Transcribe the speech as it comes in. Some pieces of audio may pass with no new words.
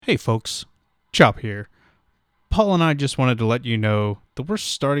Hey folks, Chop here. Paul and I just wanted to let you know that we're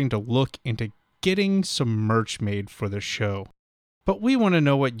starting to look into getting some merch made for the show. But we want to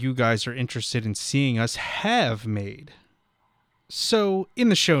know what you guys are interested in seeing us have made. So, in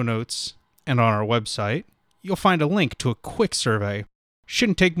the show notes and on our website, you'll find a link to a quick survey.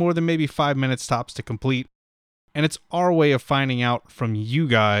 Shouldn't take more than maybe 5 minutes tops to complete. And it's our way of finding out from you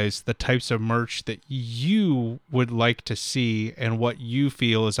guys the types of merch that you would like to see and what you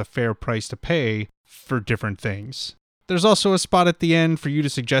feel is a fair price to pay for different things. There's also a spot at the end for you to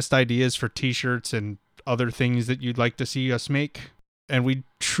suggest ideas for t-shirts and other things that you'd like to see us make. And we'd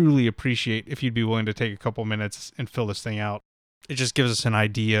truly appreciate if you'd be willing to take a couple minutes and fill this thing out. It just gives us an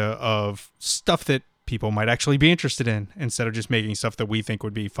idea of stuff that people might actually be interested in instead of just making stuff that we think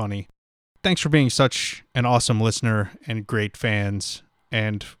would be funny. Thanks for being such an awesome listener and great fans.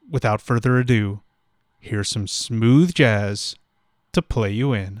 And without further ado, here's some smooth jazz to play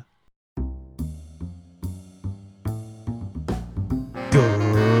you in.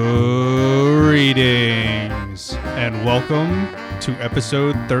 Greetings and welcome to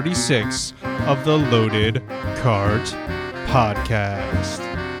episode 36 of the Loaded Cart Podcast.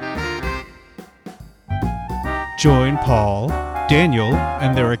 Join Paul, Daniel,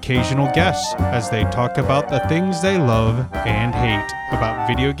 and their occasional guests as they talk about the things they love and hate about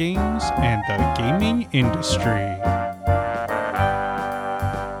video games and the gaming industry.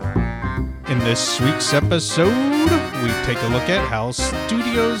 In this week's episode, we take a look at how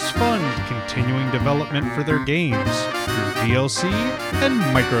studios fund continuing development for their games through DLC and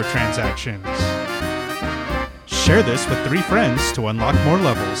microtransactions. Share this with 3 friends to unlock more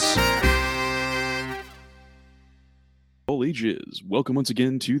levels. All ages, welcome once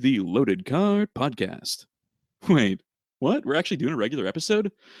again to the Loaded Cart Podcast. Wait, what? We're actually doing a regular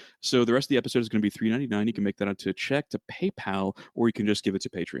episode? So the rest of the episode is going to be $3.99. You can make that out to a check, to PayPal, or you can just give it to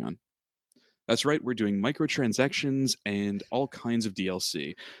Patreon. That's right, we're doing microtransactions and all kinds of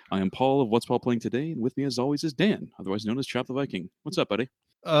DLC. I am Paul of What's Paul Playing Today, and with me as always is Dan, otherwise known as Chop the Viking. What's up, buddy?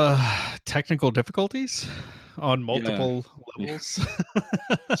 Technical difficulties on multiple levels.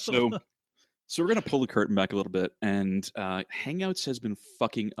 So we're going to pull the curtain back a little bit, and Hangouts has been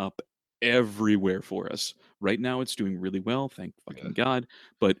fucking up everywhere for us. Right now it's doing really well, thank fucking God,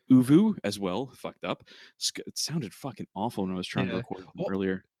 but Uvu as well fucked up. It sounded fucking awful when I was trying to record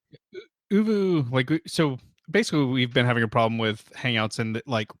earlier. Uvu, so basically we've been having a problem with Hangouts, and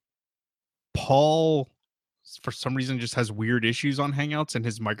Paul for some reason just has weird issues on Hangouts, and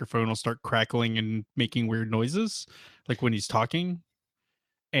his microphone will start crackling and making weird noises like when he's talking,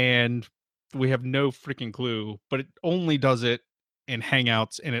 and we have no freaking clue, but it only does it in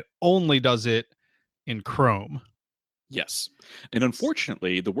Hangouts, and it only does it in Chrome. Yes. And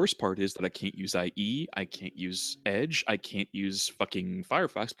unfortunately, the worst part is that I can't use IE, I can't use Edge, I can't use fucking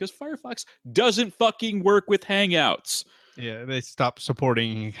Firefox, because Firefox doesn't fucking work with Hangouts. Yeah, they stopped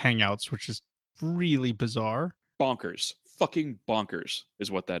supporting Hangouts, which is really bizarre. Bonkers. Fucking bonkers is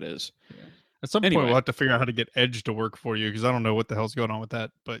what that is. Yeah. At some point, we'll have to figure out how to get Edge to work for you, because I don't know what the hell's going on with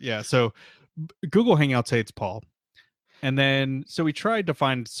that. But yeah, so Google Hangouts hates Paul. And then, so we tried to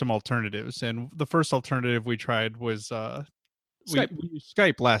find some alternatives. And the first alternative we tried was Skype. We used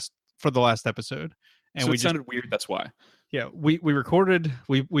Skype for the last episode. And so it sounded weird, that's why. Yeah, we recorded,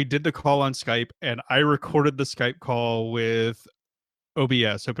 we did the call on Skype, and I recorded the Skype call with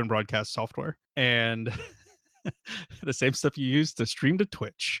OBS, Open Broadcast Software. And the same stuff you use to stream to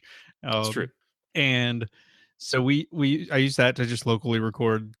Twitch. That's true. And so I use that to just locally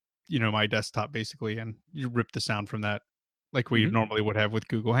record, my desktop basically, and you rip the sound from that like we normally would have with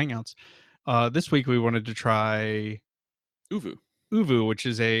Google Hangouts. This week we wanted to try Uvu, which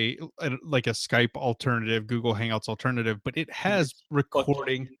is a Skype alternative, Google Hangouts alternative, but it has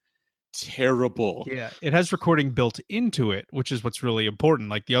recording. Terrible. Yeah, it has recording built into it, which is what's really important.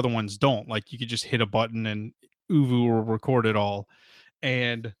 Like the other ones don't. Like you could just hit a button and Uvu will record it all.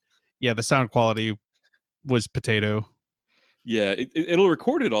 And yeah, the sound quality was potato. Yeah, it'll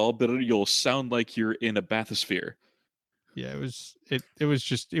record it all, but you'll sound like you're in a bathysphere. Yeah, it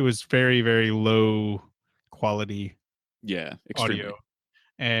was very, very low quality. Yeah, extremely. Audio.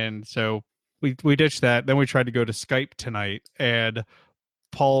 And so we ditched that. Then we tried to go to Skype tonight, and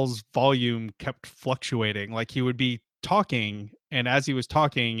Paul's volume kept fluctuating. Like he would be talking, and as he was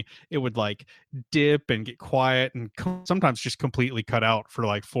talking, it would dip and get quiet, and sometimes just completely cut out for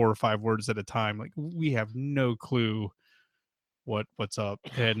 4 or 5 words at a time. Like we have no clue what's up.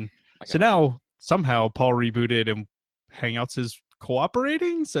 And so now somehow Paul rebooted and Hangouts is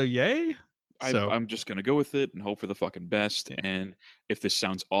cooperating. So yay. I'm just going to go with it and hope for the fucking best. Yeah. And if this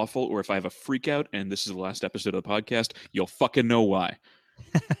sounds awful, or if I have a freak out and this is the last episode of the podcast, you'll fucking know why.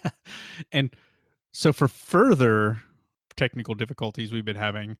 And so for further technical difficulties we've been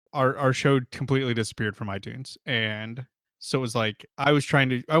having, our show completely disappeared from iTunes. And so it was like I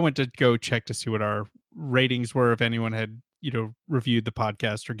went to go check to see what our ratings were, if anyone had, reviewed the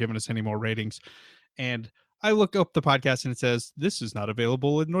podcast or given us any more ratings. And I look up the podcast and it says, "This is not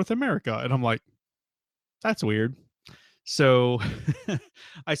available in North America." And I'm like, that's weird. So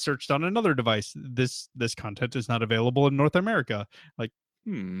I searched on another device. This content is not available in North America. Like,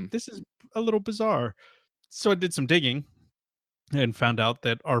 this is a little bizarre. So I did some digging and found out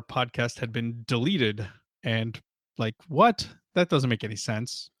that our podcast had been deleted. And like, what? That doesn't make any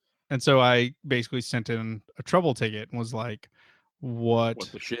sense. And so I basically sent in a trouble ticket and was like, What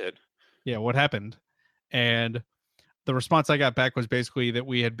the shit? Yeah, what happened? And the response I got back was basically that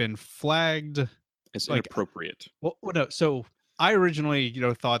we had been flagged as inappropriate. Well, no. So I originally,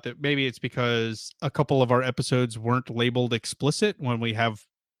 thought that maybe it's because a couple of our episodes weren't labeled explicit when we have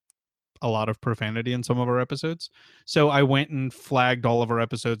a lot of profanity in some of our episodes. So I went and flagged all of our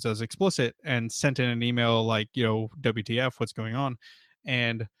episodes as explicit and sent in an email like, WTF, what's going on?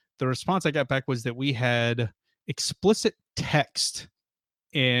 And the response I got back was that we had explicit text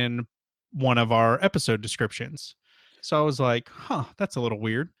in one of our episode descriptions. So I was like, that's a little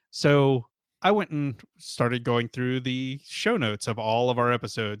weird. So I went and started going through the show notes of all of our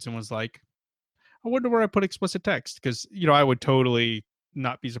episodes and was like, I wonder where I put explicit text. Because, I would totally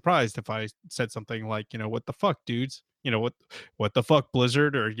not be surprised if I said something like, what the fuck, dudes? What the fuck,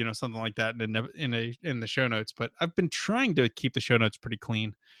 Blizzard? Or, something like that in the show notes. But I've been trying to keep the show notes pretty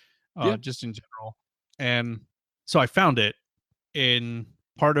clean, just in general. And so I found it in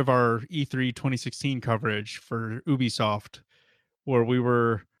part of our E3 2016 coverage for Ubisoft, where we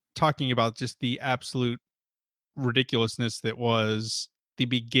were talking about just the absolute ridiculousness that was the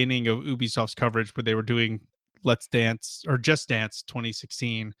beginning of Ubisoft's coverage, where they were doing Let's Dance or Just Dance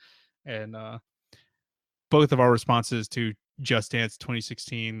 2016. And both of our responses to Just Dance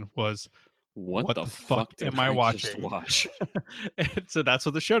 2016 was, what the fuck am I watching? And so that's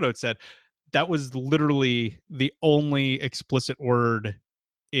what the show notes said. That was literally the only explicit word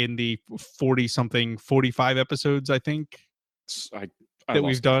in the 45 episodes, I think, that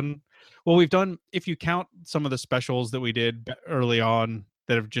we've done. Well, we've done, if you count some of the specials that we did early on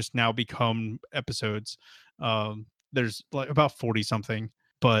that have just now become episodes, there's like about 40 something.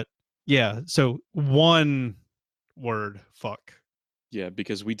 But yeah, so one word, fuck. Yeah,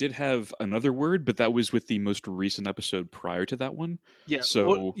 because we did have another word, but that was with the most recent episode prior to that one. Yeah.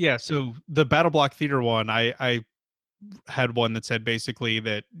 So so the Battle Block Theater one, I had one that said basically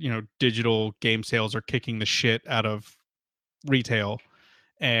that, digital game sales are kicking the shit out of retail.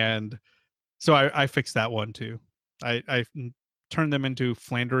 And so I fixed that one too. I turned them into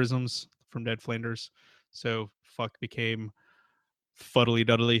Flanderisms from Ned Flanders. So fuck became fuddly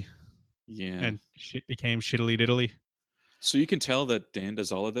duddly. Yeah. And shit became shittily diddly. So you can tell that Dan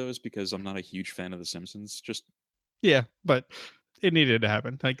does all of those because I'm not a huge fan of The Simpsons. Yeah, but it needed to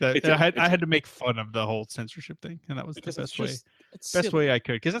happen. Like that, I had to make fun of the whole censorship thing, and that was the best way I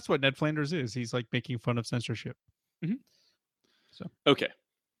could, because that's what Ned Flanders is. He's like making fun of censorship. Mm-hmm. So okay,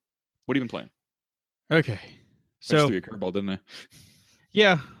 what have you been playing? Okay, so I just threw a curveball, didn't I?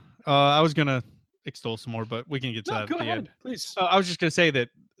 Yeah, I was gonna extol some more, but we can get to that at the end. Please. I was just gonna say that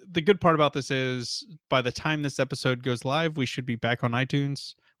the good part about this is by the time this episode goes live, we should be back on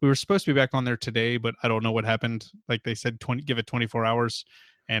iTunes. We were supposed to be back on there today, but I don't know what happened. Like they said, give it 24 hours,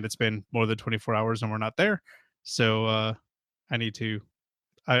 and it's been more than 24 hours and we're not there. So I need to,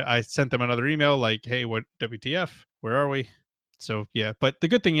 I sent them another email like, hey, what WTF? Where are we? So yeah, but the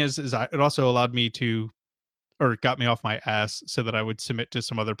good thing is it also allowed me to, or got me off my ass so that I would submit to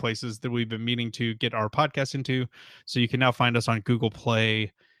some other places that we've been meaning to get our podcast into. So you can now find us on Google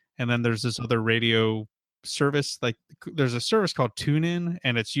Play. And then there's this other radio service, like there's a service called TuneIn,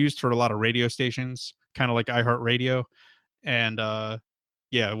 and it's used for a lot of radio stations, kind of like iHeartRadio. And our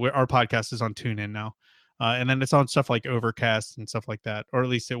podcast is on TuneIn now. And then it's on stuff like Overcast and stuff like that, or at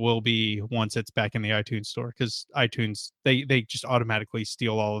least it will be once it's back in the iTunes store, because iTunes, they just automatically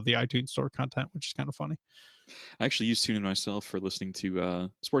steal all of the iTunes store content, which is kind of funny. I actually used TuneIn myself for listening to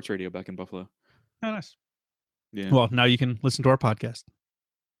sports radio back in Buffalo. Oh, nice. Yeah. Well, now you can listen to our podcast.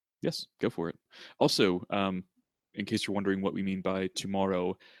 Yes, go for it. Also, in case you're wondering what we mean by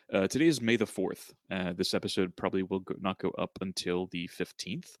tomorrow, today is May the 4th. This episode probably will not go up until the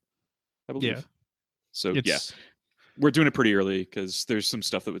 15th, I believe. Yeah. So, we're doing it pretty early because there's some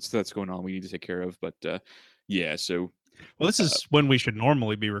stuff that's going on we need to take care of. But, so... Well, this is when we should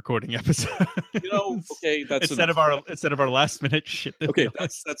normally be recording episodes. Okay, that's instead of our last minute shit. Okay,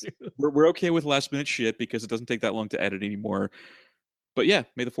 that's we're okay with last minute shit because it doesn't take that long to edit anymore. But yeah,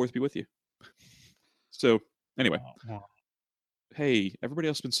 may the 4th be with you. So anyway, Wah, wah. hey, everybody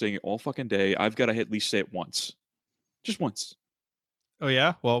else has been saying it all fucking day. I've got to at least say it once, just once. Oh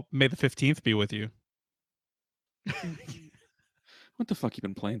yeah. Well, May the 15th be with you. What the fuck you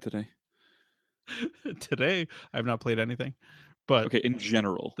been playing today? Today, I've not played anything, but Okay, in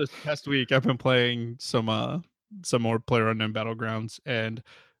general. this past week I've been playing some more PlayerUnknown Battlegrounds and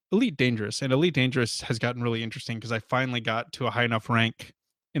Elite Dangerous. And Elite Dangerous has gotten really interesting because I finally got to a high enough rank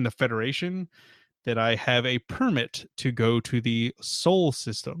in the Federation that I have a permit to go to the Sol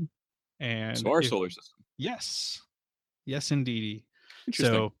system. And So our if solar system. yes, yes indeedy.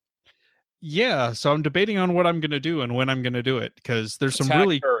 Interesting. So yeah, so I'm debating on what I'm gonna do and when I'm gonna do it because there's some Attack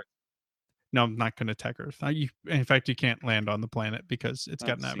really Earth. no, I'm not gonna attack Earth. In fact, you can't land on the planet because it's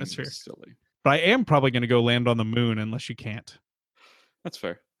got That an seems atmosphere. silly. But I am probably gonna go land on the moon unless you can't. That's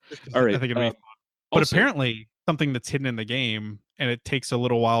fair. Just 'cause All I right. think it'll be but Also, apparently something that's hidden in the game and it takes a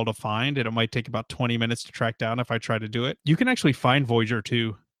little while to find and it might take about 20 minutes to track down if I try to do it. You can actually find Voyager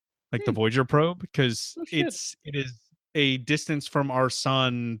 2, like the hmm, Voyager probe, because oh shit. it is a distance from our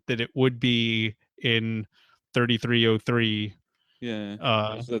sun that it would be in 3303. Yeah.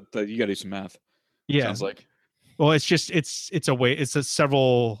 Uh You got to do some math. yeah. Sounds like. Well, it's just it's a way it's a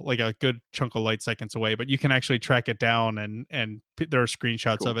several like a good chunk of light seconds away, but you can actually track it down and there are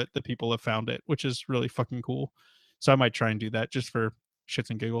screenshots Cool. of it that people have found it, which is really fucking cool. So I might try and do that just for shits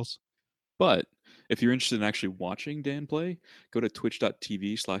and giggles. But if you're interested in actually watching Dan play, go to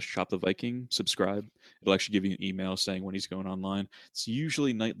twitch.tv/choptheviking, subscribe. It'll actually give you an email saying when he's going online. It's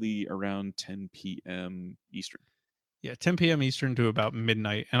usually nightly around 10 p.m. Eastern. Yeah, 10 p.m. Eastern to about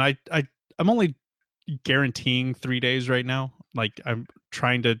midnight, and I'm only guaranteeing 3 days right now. Like I'm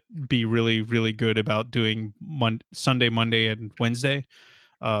trying to be really really good about doing Sunday, Monday, and Wednesday.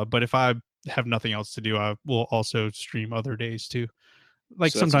 But if I have nothing else to do, I will also stream other days too,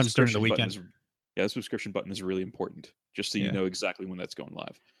 like So that sometimes during the subscription button weekend. is yeah, that subscription button is really important, just so you Yeah, know exactly when that's going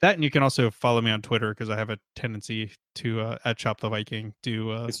live. that and you can also follow me on Twitter because I have a tendency to at Chop the Viking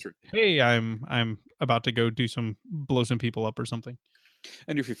do It's true. hey I'm about to go do some blow some people up or something.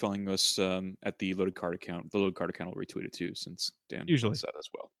 And if you're following us at the loaded card account, the loaded card account will retweet it too, since Dan Usually, does that as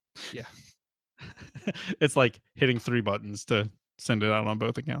well. yeah. It's like hitting three buttons to send it out on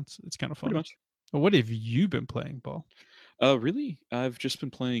both accounts. It's kind of Pretty fun. much. What have you been playing, Paul? Really, I've just been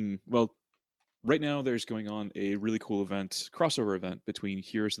playing. Well, right now there's going on a really cool event, crossover event between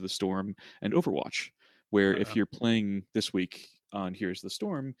Heroes of the Storm and Overwatch, where if you're playing this week on Heroes of the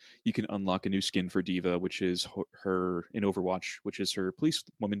Storm, you can unlock a new skin for Diva, which is her in Overwatch, which is her police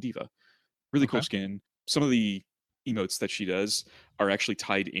woman Diva. Really cool Okay. skin. Some of the emotes that she does are actually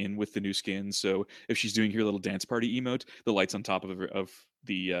tied in with the new skin. So if she's doing her little dance party emote, the lights on top of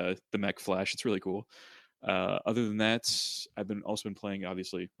the mech flash. It's really cool. Other than that, I've been also been playing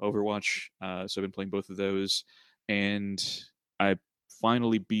obviously Overwatch. So I've been playing both of those, and I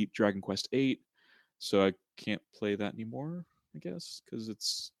finally beat Dragon Quest VIII. So I can't play that anymore, I guess, because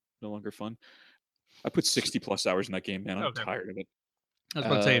it's no longer fun. I put 60 plus hours in that game, man. I'm Okay. tired of it. I was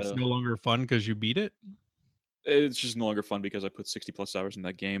about to say it's Uh, no longer fun because you beat it. it's just no longer fun because I put 60 plus hours in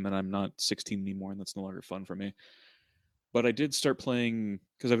that game, and I'm not 16 anymore, and that's no longer fun for me. But I did start playing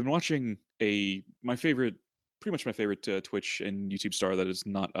because I've been watching my favorite, pretty much my favorite Twitch and YouTube star that is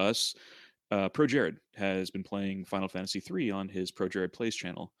not us. Pro Jared has been playing Final Fantasy 3 on his Pro Jared Plays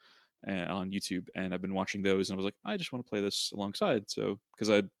channel on YouTube, and I've been watching those, and I was like, I just want to play this alongside. So because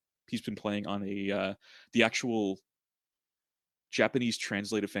I he's been playing on the actual Japanese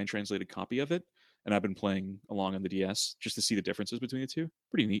translated fan translated copy of it, and I've been playing along on the DS just to see the differences between the two.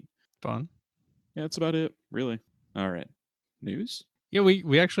 Pretty neat. Fun. Yeah, that's about it, really. All right, news. Yeah,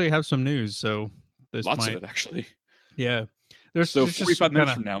 we actually have some news, so this Lots of might it actually. yeah. So There's just 45 some kind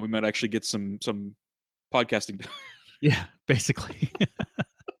minutes of from now, we might actually get some podcasting. yeah, basically.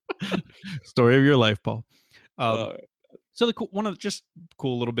 Story of your life, Paul. uh, So the one of the just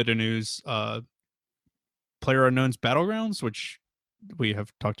cool little bit of news, Player Unknown's Battlegrounds, which we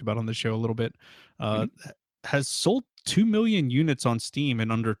have talked about on the show a little bit, uh, has sold 2 million units on Steam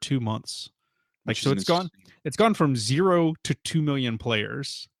in under 2 months. Like which is so an it's gone from 0 to 2 million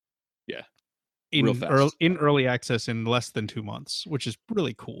players yeah, real fast. in early access in less than 2 months, which is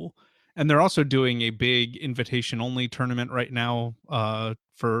really cool. And they're also doing a big invitation only tournament right now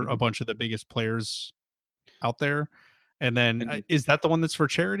for a Mhm. bunch of the biggest players out there. And then And is that the one that's for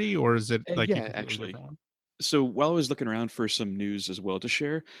charity or is it like a yeah, completely actually. different one? So while I was looking around for some news as well to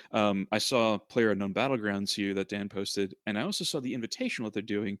share, I saw Player Unknown Battlegrounds here that Dan posted, and I also saw the invitation what they're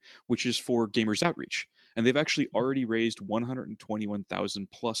doing, which is for Gamers Outreach. and they've actually already raised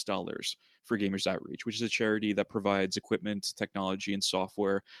 $121,000+ for Gamers Outreach, which is a charity that provides equipment, technology, and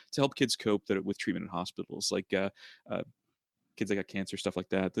software to help kids cope with treatment in hospitals, like kids that got cancer, stuff like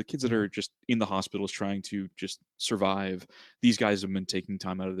that. The kids that are just in the hospitals trying to just survive. These guys have been taking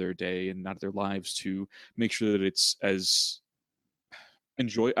time out of their day and out of their lives to make sure that it's as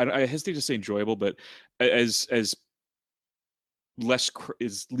I hesitate to say enjoyable, but as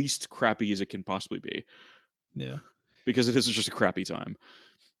least crappy as it can possibly be. Yeah. Because it is just a crappy time.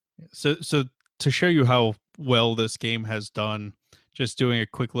 So to show you how well this game has done, just doing a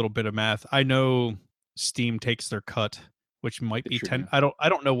quick little bit of math, I know Steam takes their cut, which might be sure 10. do. I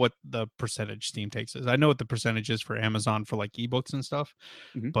don't know what the percentage Steam takes is. I know what the percentage is for Amazon for like ebooks and stuff,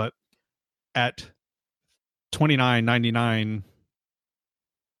 but at $29.99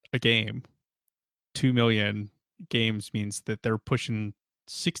 a game, 2 million games means that they're pushing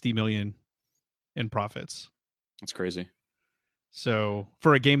 60 million in profits. That's crazy. So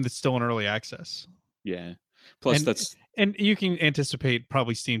for a game that's still in early access. Yeah. Plus and you can anticipate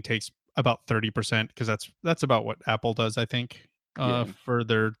probably Steam takes about 30% because that's about what Apple does, I think, for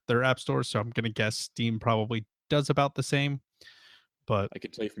their app store. So I'm gonna guess Steam probably does about the same. But I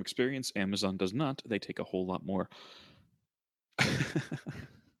can tell you from experience, Amazon does not. They take a whole lot more.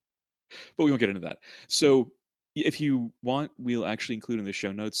 But we won't get into that. So if you want, we'll actually include in the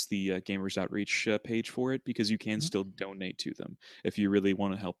show notes the Gamers Outreach page for it, because you can still donate to them if you really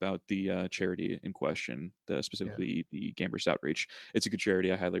want to help out the charity in question, specifically the Gamers Outreach. It's a good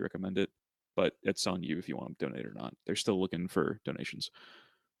charity. I highly recommend it, but it's on you if you want to donate or not. They're still looking for donations.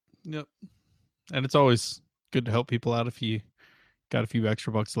 Yep. And it's always good to help people out if you got a few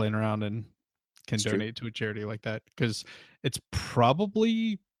extra bucks laying around and can donate to a charity like that, because it's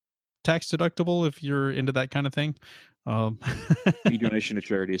probably tax deductible if you're into that kind of thing. Any donation to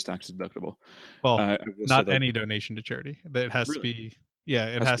charity is tax deductible. Well, not any donation to charity. It has to be. Yeah,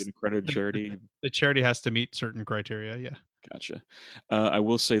 it has to be an accredited charity. The charity has to meet certain criteria. Yeah. Gotcha. I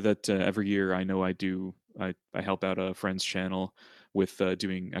will say that every year I know I help out a friend's channel with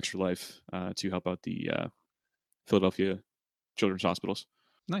doing Extra Life to help out the Philadelphia Children's Hospitals.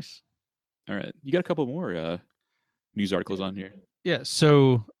 Nice. All right. You got a couple more news articles on here. Yeah.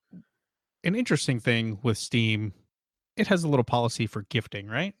 So an interesting thing with Steam, it has a little policy for gifting,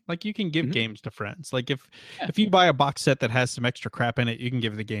 right? Like you can give games to friends. Like if you buy a box set that has some extra crap in it, you can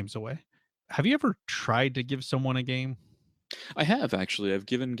give the games away. Have you ever tried to give someone a game? I have, actually. I've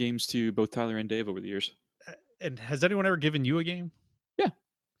given games to both Tyler and Dave over the years. And has anyone ever given you a game? Yeah.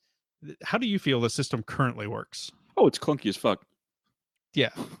 How do you feel the system currently works? Oh, it's clunky as fuck. Yeah.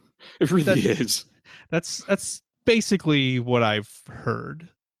 It really is. That's basically what I've heard.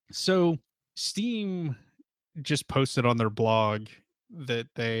 So Steam just posted on their blog that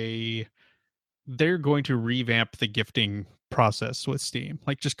they're going to revamp the gifting process with Steam,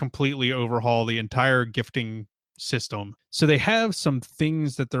 like just completely overhaul the entire gifting system. So they have some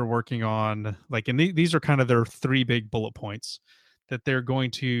things that they're working on, like, and these are kind of their 3 big bullet points, that they're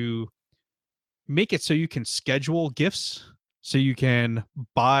going to make it so you can schedule gifts, so you can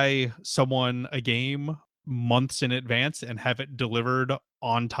buy someone a game months in advance and have it delivered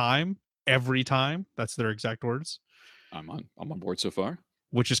on time every time. That's their exact words. I'm on board so far,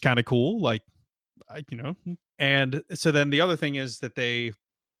 which is kind of cool. Like, and so then the other thing is that they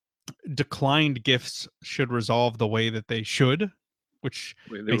declined gifts should resolve the way that they should, which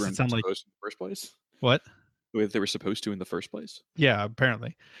makes it sound like in the first place. What? The way that they were supposed to in the first place. Yeah,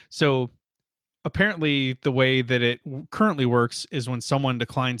 apparently. So apparently the way that it currently works is when someone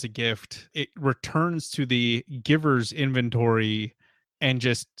declines a gift, it returns to the giver's inventory and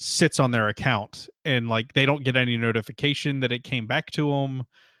just sits on their account, and like they don't get any notification that it came back to them,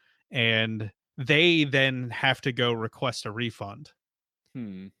 and they then have to go request a refund.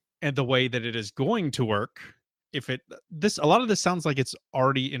 And the way that it is going to work, a lot of this sounds like it's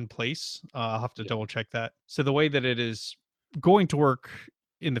already in place. I'll have to double check that. So the way that it is going to work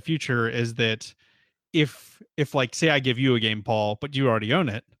in the future is that if like, say I give you a game, Paul, but you already own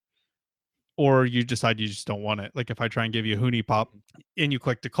it, or you decide you just don't want it. Like if I try and give you HuniePop and you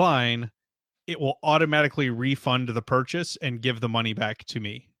click decline, it will automatically refund the purchase and give the money back to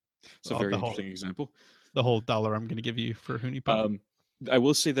me. It's a very interesting example. The whole $1 I'm going to give you for HuniePop. I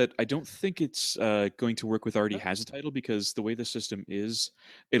will say that I don't think it's going to work with already has a title, because the way the system is,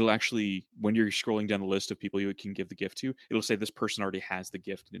 it'll actually, when you're scrolling down the list of people you can give the gift to, it'll say this person already has the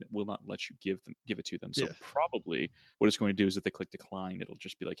gift and it will not let you give it to them. So probably what it's going to do is if they click decline, it'll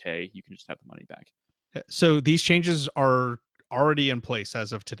just be like, hey, you can just have the money back. So these changes are already in place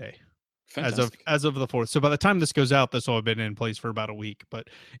as of today. Fantastic. as of the 4th. So by the time this goes out, this will have been in place for about a week. But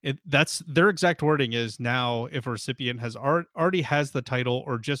that's their exact wording is now if a recipient has already has the title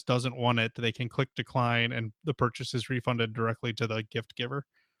or just doesn't want it, they can click decline and the purchase is refunded directly to the gift giver.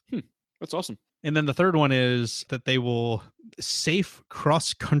 That's awesome. And then the third one is that they will safe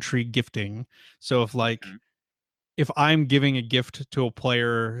cross country gifting. So Mhm. if I'm giving a gift to a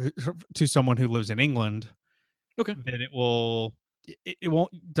player to someone who lives in England, Okay. then it won't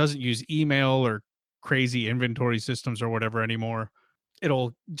doesn't use email or crazy inventory systems or whatever anymore.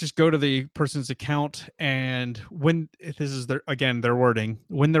 It'll just go to the person's account, and when this is their wording,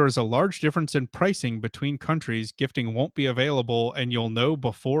 when there is a large difference in pricing between countries, gifting won't be available and you'll know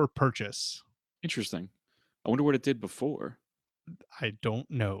before purchase. Interesting. I wonder what it did before. I don't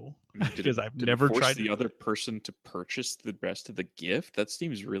know I mean, because I've did it never force tried the it. other person to purchase the rest of the gift? That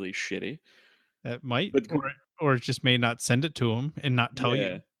seems really shitty. That might, But or it just may not send it to them and not tell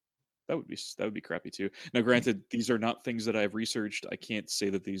yeah, you. that would be crappy too. Now, granted, these are not things that I've researched. I can't say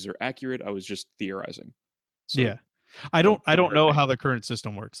that these are accurate. I was just theorizing. So Yeah. I don't don't hurt know me. how the current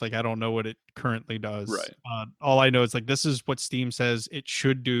system works. Like I don't know what it currently does. Right. All I know is like this is what Steam says it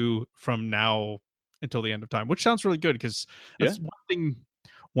should do from now until the end of time, which sounds really good because Yeah. that's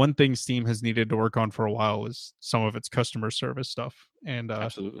one thing Steam has needed to work on for a while is some of its customer service stuff. And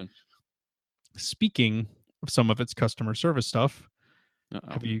Absolutely. speaking of some of its customer service stuff,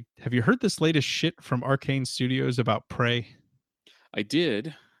 Uh-oh. have you heard this latest shit from Arcane Studios about Prey? I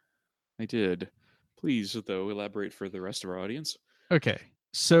did. I did. Please, though, elaborate for the rest of our audience. Okay.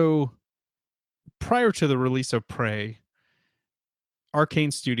 So prior to the release of Prey,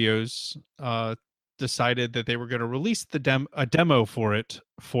 Arcane Studios decided that they were going to release a demo for it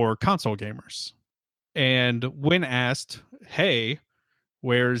for console gamers. And when asked, "Hey,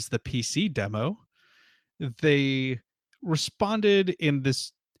 where's the PC demo?" they responded in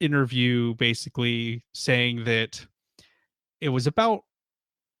this interview basically saying that it was about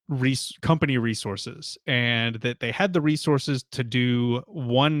company resources and that they had the resources to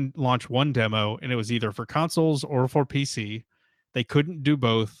launch one demo and it was either for consoles or for PC. They couldn't do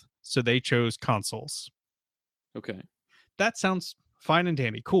both, so they chose consoles. Okay. That sounds fine and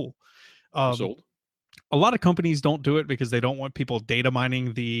dandy, cool. I'm um, sold. a lot of companies don't do it because they don't want people data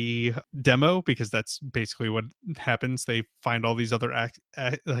mining the demo, because that's basically what happens. They find all these other I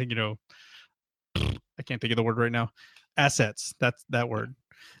can't think of the word right now. Assets. That's that word.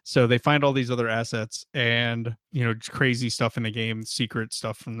 So they find all these other assets and crazy stuff in the game, secret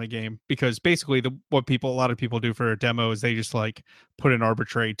stuff from the game, because basically a lot of people do for a demo is they just like put an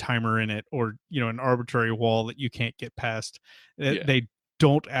arbitrary timer in it, or an arbitrary wall that you can't get past. Yeah. They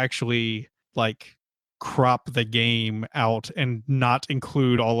don't actually like crop the game out and not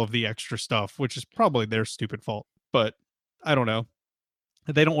include all of the extra stuff, which is probably their stupid fault. But I don't know.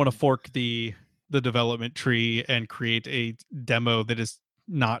 They don't want to fork the development tree and create a demo that is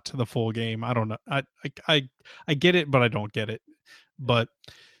not the full game. I don't know. I get it, but I don't get it. But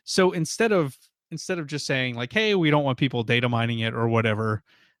so instead of just saying like, "Hey, we don't want people data mining it" or whatever,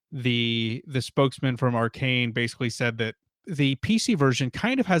 the spokesman from Arcane basically said that the PC version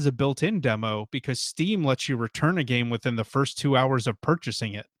kind of has a built-in demo because Steam lets you return a game within the first 2 hours of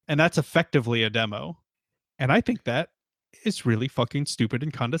purchasing it, and that's effectively a demo. And I think that is really fucking stupid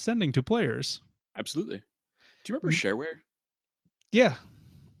and condescending to players. Absolutely. Do you remember shareware? Yeah.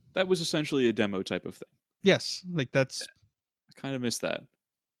 That was essentially a demo type of thing. Yes. Like that's I kind of miss that.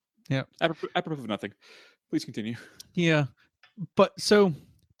 yeah. Apropos of nothing. Please continue. Yeah. But so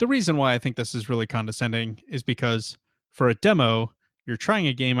the reason why I think this is really condescending is because for a demo, you're trying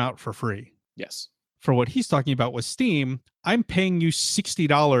a game out for free. Yes. For what he's talking about with Steam, I'm paying you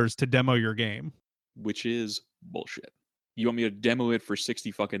 $60 to demo your game. Which is bullshit. You want me to demo it for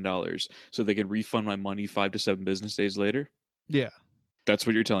 60 fucking dollars so they can refund my money 5 to 7 business days later? Yeah. That's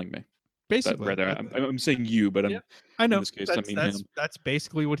what you're telling me. Basically. Rather, I'm saying you, but Yeah. I'm I know. in this case I mean him. That's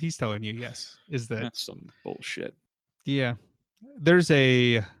basically what he's telling you. Yes. Is that That's some bullshit. yeah. There's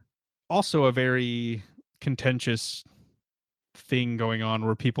also a very contentious thing going on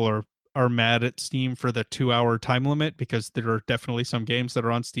where people are mad at Steam for the 2 hour time limit, because there are definitely some games that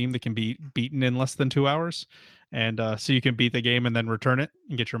are on Steam that can be beaten in less than 2 hours, and so you can beat the game and then return it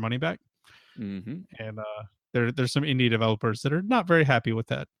and get your money back. Mm-hmm. And there's some indie developers that are not very happy with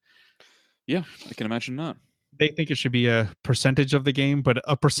that. Yeah, I can imagine not. They think it should be a percentage of the game, but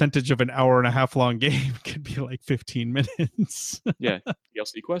a percentage of an hour and a half long game could be like 15 minutes. Yeah,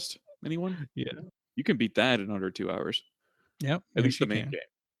 DLC Quest. Anyone? Yeah. You can beat that in under 2 hours. Yep. At Yes, least the you main can. game.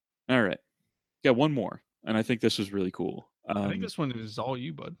 All right. Yeah, one more, and I think this was really cool. I think this one is all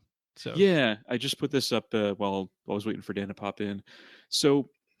you, bud. So Yeah, I just put this up while I was waiting for Dan to pop in. So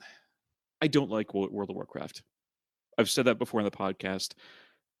I don't like World of Warcraft. I've said that before in the podcast.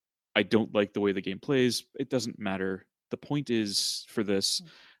 I don't like the way the game plays. It doesn't matter. The point is, for this,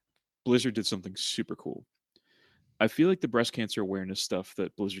 Blizzard did something super cool. I feel like the breast cancer awareness stuff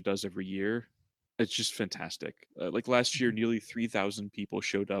that Blizzard does every year, it's just fantastic. Like last year, nearly 3,000 people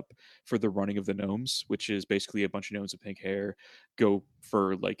showed up for the running of the gnomes, which is basically a bunch of gnomes with pink hair go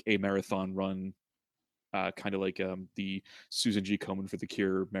for like a marathon run, kind of like the Susan G. Komen for the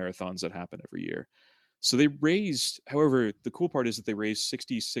Cure marathons that happen every year. So they raised, however, the cool part is that they raised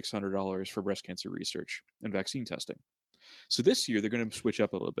 $6,600 for breast cancer research and vaccine testing. So this year they're going to switch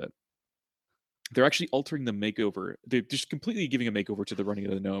up a little bit. They're actually altering the makeover. They're just completely giving a makeover to the running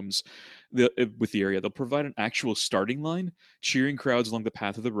of the gnomes with the area. They'll provide an actual starting line, cheering crowds along the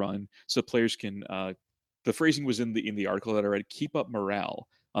path of the run, so players can. The phrasing was in the article that I read. Keep up morale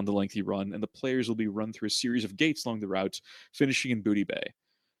on the lengthy run, and the players will be run through a series of gates along the route, finishing in Booty Bay.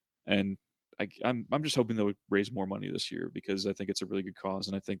 And I'm just hoping they'll raise more money this year because I think it's a really good cause,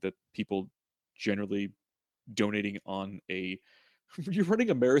 and I think that people generally donating on a you're running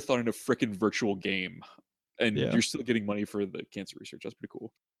a marathon in a freaking virtual game and you're still getting money for the cancer research. That's pretty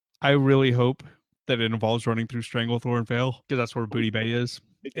cool. I really hope that it involves running through Stranglethorn Vale because that's where Booty Bay is.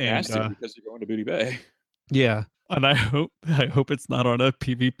 It has to because you're going to Booty Bay. Yeah, and I hope it's not on a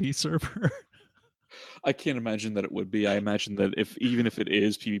PvP server. I can't imagine that it would be. I imagine that even if it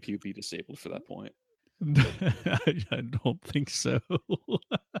is, PvP would be disabled for that point. I don't think so.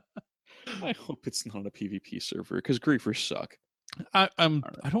 I hope it's not a PvP server because griefers suck. I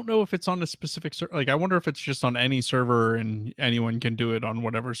don't know if it's on a specific server. Like, I wonder if it's just on any server and anyone can do it on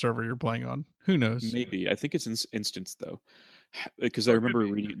whatever server you're playing on. Who knows? Maybe. I think it's instance though, because I remember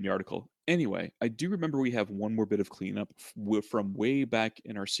reading it in the article. Anyway, I do remember we have one more bit of cleanup from way back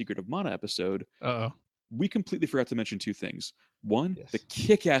in our Secret of Mana episode. We completely forgot to mention two things. One, the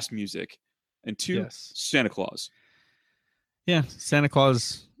kick-ass music, and two, Santa Claus. Yeah, Santa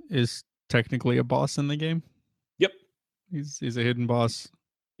Claus is technically a boss in the game. Yep. He's a hidden boss.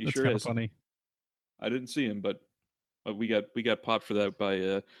 He That's sure is. Funny. I didn't see him, but we got popped for that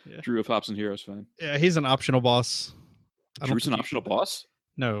by Drew of Hops and Heroes fan. Yeah, he's an optional boss. Drew's an optional boss?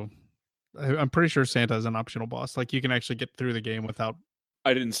 No. I'm pretty sure Santa is an optional boss. Like, you can actually get through the game without...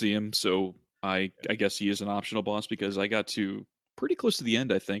 I didn't see him, so I guess he is an optional boss because I got to pretty close to the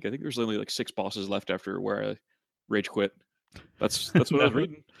end, I think. I think there's only like 6 bosses left after where I rage quit. That's what I was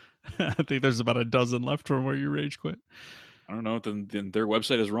reading. I think there's about a dozen left from where you rage quit. I don't know. Then their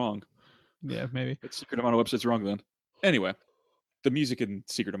website is wrong. Yeah, maybe. It's Secret of Mana website's wrong then. Anyway, the music in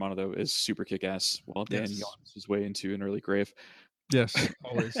Secret of Mana, though, is super kick-ass while Dan yawns his way into an early grave. Yes,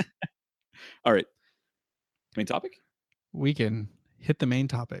 always. All right. Main topic? We can hit the main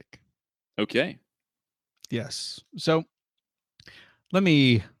topic. Okay. Yes. So let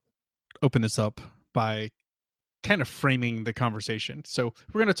me open this up by kind of framing the conversation. So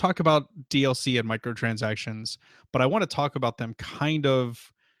we're going to talk about DLC and microtransactions, but I want to talk about them kind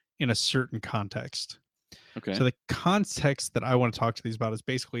of in a certain context. Okay. So the context that I want to talk to these about is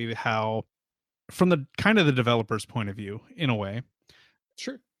basically how, from the kind of the developer's point of view, in a way,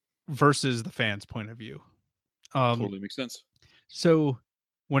 sure, versus the fans' point of view. Totally makes sense. So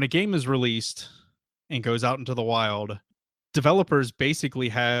when a game is released and goes out into the wild, developers basically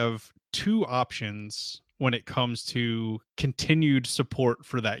have 2 options when it comes to continued support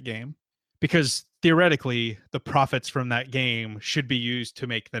for that game, because theoretically the profits from that game should be used to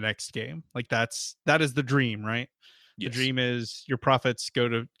make the next game. Like that is the dream, right? Yes. The dream is your profits go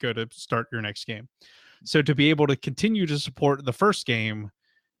to start your next game. So to be able to continue to support the first game,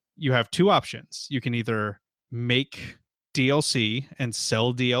 you have 2 options. You can either make DLC and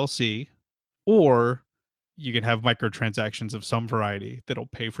sell DLC, or you can have microtransactions of some variety that'll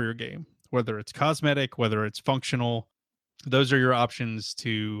pay for your game, whether it's cosmetic, whether it's functional. Those are your options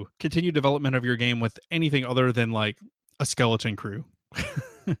to continue development of your game with anything other than like a skeleton crew.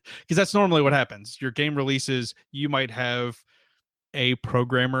 Because that's normally what happens. Your game releases, you might have a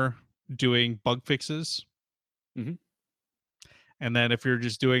programmer doing bug fixes. Mm-hmm. And then if you're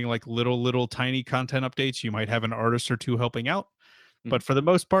just doing like little tiny content updates, you might have an artist or 2 helping out. Mm-hmm. But for the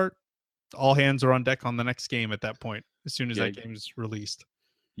most part, all hands are on deck on the next game at that point, as soon as that game's released.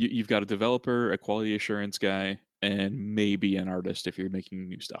 You've got a developer, a quality assurance guy, and maybe an artist if you're making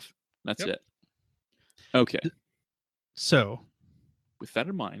new stuff. That's it. Okay. So, with that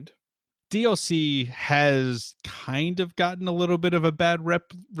in mind, DLC has kind of gotten a little bit of a bad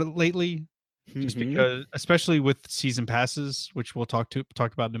rep lately, just because, especially with season passes, which we'll talk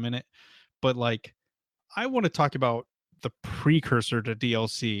about in a minute. But like, I want to talk about the precursor to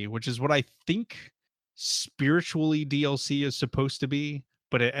DLC, which is what I think spiritually DLC is supposed to be,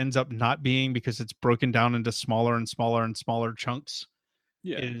 but it ends up not being because it's broken down into smaller and smaller and smaller chunks,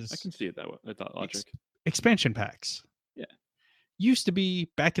 Yeah, I is can see it that way. That ex- logic. expansion packs. Yeah. Used to be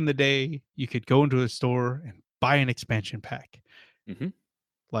back in the day, you could go into a store and buy an expansion pack. Mm-hmm.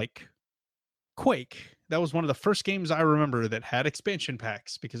 Like Quake. That was one of the first games I remember that had expansion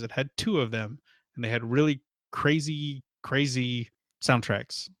packs because it had two of them and they had really crazy, crazy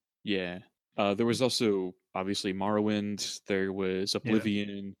soundtracks. Yeah. There was also obviously Morrowind. There was Yeah.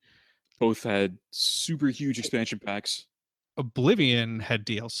 Oblivion. Both had super huge expansion packs, Oblivion had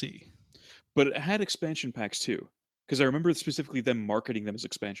DLC. but it had expansion packs too. Because I remember specifically them marketing them as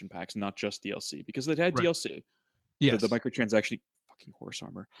expansion packs, not just DLC. Because it had Right. DLC. The Yes. microtransaction, fucking horse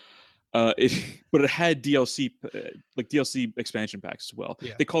armor. But it had DLC, like DLC expansion packs as well.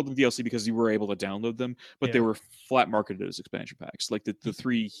 Yeah. They called them DLC because you were able to download them, but they Yeah. were flat marketed as expansion packs, like the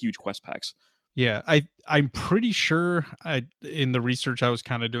three huge quest packs. Yeah. I'm pretty sure in the research I was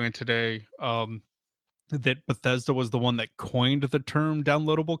kind of doing today, that Bethesda was the one that coined the term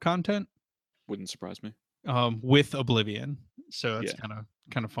downloadable content, Wouldn't surprise me. with Oblivion. So that's Yeah.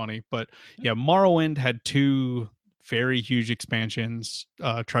 kind of funny. But yeah, Morrowind had two very huge expansions,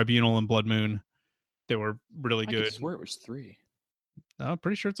 Tribunal and Blood Moon. They were really I good. could swear it was three. I'm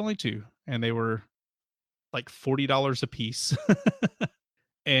pretty sure it's only two, and they were like $40 a piece.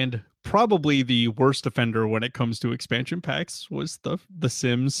 And probably the worst offender when it comes to expansion packs was the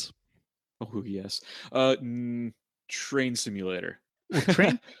Sims. Oh yes. Train Simulator. Well,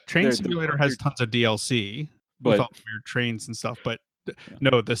 Train They're the Simulator has tons of DLC with but all the weird trains and stuff, but yeah.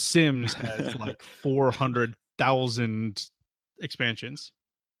 no, The Sims has like 400,000 expansions.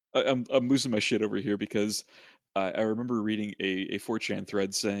 I'm losing my shit over here because I remember reading a 4chan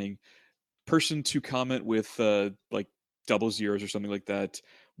thread saying person to comment with like double zeros or something like that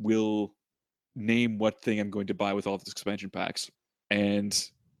will name what thing I'm going to buy with all of these expansion packs. And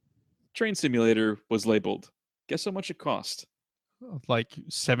Train Simulator was labeled. Guess how much it cost? Like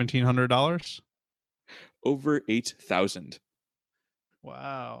 $1,700. Over 8,000.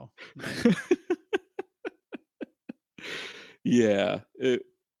 Wow. Yeah,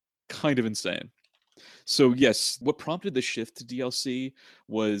 kind of insane. So yes, what prompted the shift to DLC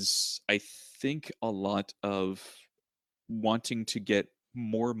was, I think, a lot of wanting to get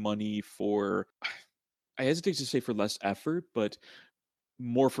more money for, I hesitate to say for less effort, but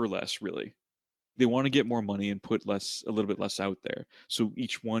more for less, really. They want to get more money and put a little bit less out there. So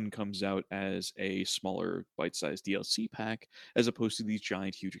each one comes out as a smaller bite-sized DLC pack, as opposed to these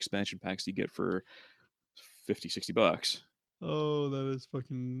giant, huge expansion packs you get for 50, $60. Oh, that is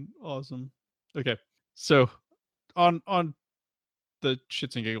fucking awesome. Okay. So on the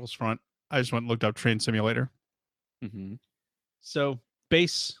shits and giggles front, I just went and looked up Train Simulator. Mm-hmm. So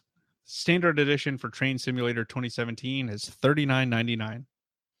base standard edition for Train Simulator 2017 is $39.99.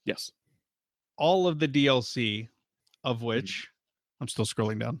 Yes. All of the DLC, of Mm-hmm. which I'm still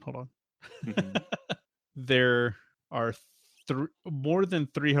scrolling down. Hold on. Mm-hmm. There are more than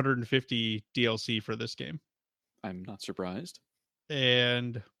 350 DLC for this game. I'm not surprised.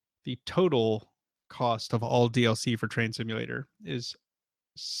 And the total cost of all DLC for Train Simulator is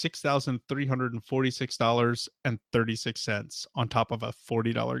 $6,346.36 on top of a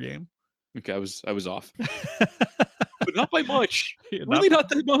 $40 game. Okay, I was off, but not by much. Yeah, Really, not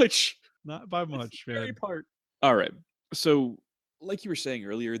that much. not by That's much, the scary man. part. All right. So, like you were saying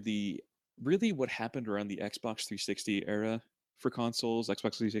earlier, the really what happened around the Xbox 360 era for consoles,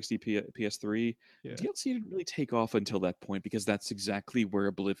 Xbox 360, PS3, Yeah. DLC didn't really take off until that point because that's exactly where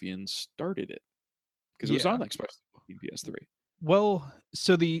Oblivion started it. Because it was Yeah. on Xbox and PS3. Well,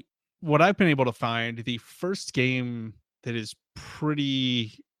 so what I've been able to find, the first game that is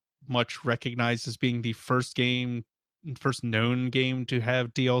pretty much recognized as being the first known game to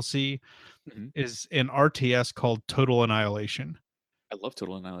have DLC Mhm. is an RTS called Total Annihilation. I love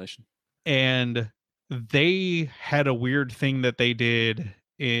Total Annihilation. And they had a weird thing that they did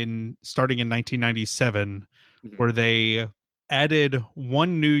starting in 1997 Mhm. where they added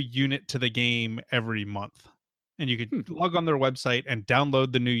one new unit to the game every month. And you could log on their website and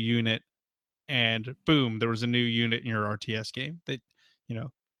download the new unit, and boom, there was a new unit in your RTS game that, you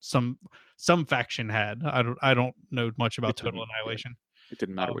know, some faction had. I don't know much about Total Annihilation. It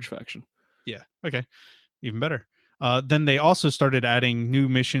didn't matter which faction. Yeah. Okay. Even better. Then they also started adding new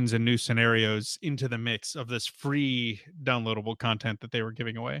missions and new scenarios into the mix of this free downloadable content that they were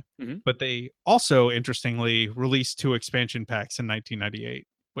giving away. Mhm. But they also, interestingly, released two expansion packs in 1998,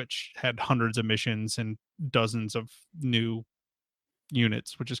 which had hundreds of missions and dozens of new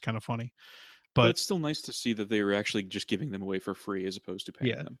units, which is kind of funny. But But it's still nice to see that they were actually just giving them away for free as opposed to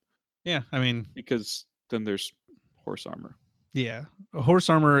paying them. yeah, I mean, Because then there's horse armor. Yeah, horse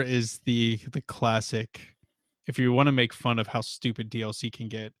armor is the classic. If you want to make fun of how stupid DLC can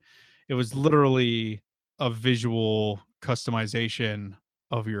get, it was literally a visual customization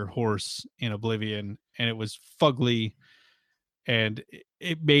of your horse in Oblivion, and it was fugly, and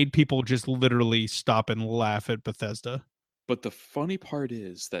it made people just literally stop and laugh at Bethesda. But the funny part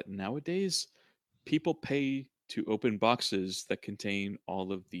is that nowadays people pay to open boxes that contain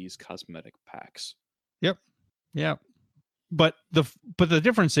all of these cosmetic packs. Yep. Yeah. But the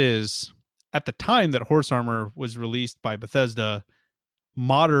difference is at the time that horse armor was released by Bethesda,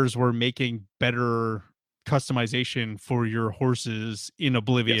 modders were making better customization for your horses in Yes.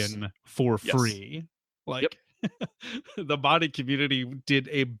 Oblivion for Yes. free. Yep. Like the modding community did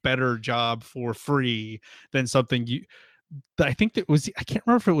a better job for free than something you I think that was I can't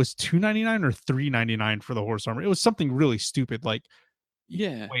remember if it was $2.99 or $3.99 for the horse armor. It was something really stupid like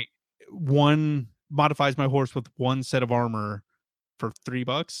Yeah. wait, one modifies my horse with one set of armor for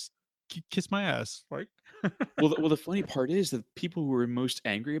 $3. Kiss my ass. Like Well, the funny part is that people who were most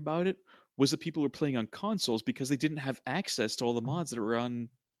angry about it was the people who were playing on consoles because they didn't have access to all the mods that were on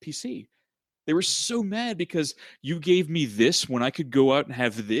PC. They were so mad because you gave me this when I could go out and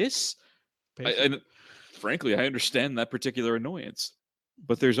have this. basically. And frankly, I understand that particular annoyance.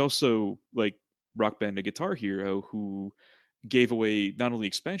 But there's also like Rock Band and Guitar Hero who gave away not only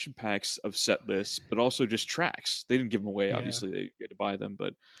expansion packs of set lists, but also just tracks. They didn't give them away, Yeah. obviously, they had to buy them,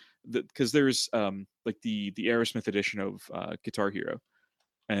 but because there's like the Aerosmith edition of Guitar Hero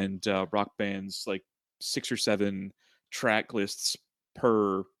and Rock Band's like 6 or 7 track lists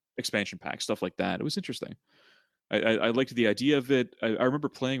per expansion pack, stuff like that. It was interesting. I liked the idea of it. I remember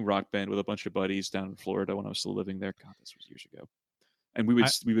playing Rock Band with a bunch of buddies down in Florida when I was still living there. God, this was years ago. And I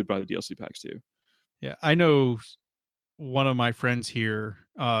we would buy the DLC packs too. yeah, I know one of my friends here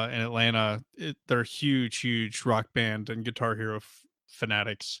in Atlanta. They're huge Rock Band and Guitar Hero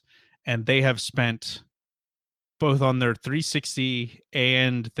fanatics, and they have spent both on their 360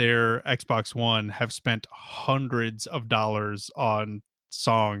 and their Xbox One have spent hundreds of dollars on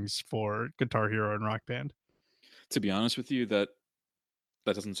songs for Guitar Hero and Rock Band. To be honest with you, that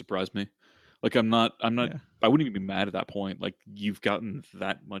doesn't surprise me. Like I'm not Yeah. I wouldn't even be mad at that point. Like you've gotten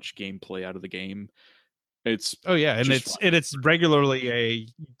that much gameplay out of the game. It's Oh yeah, and just it's regularly a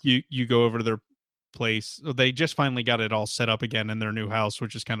you go over to their place. They just finally got it all set up again in their new house,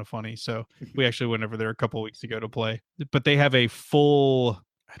 which is kind of funny. So we actually went over there a couple weeks ago to play. But they have a full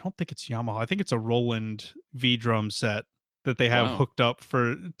I don't think it's Yamaha. I think it's a Roland V drum set that they have wow. hooked up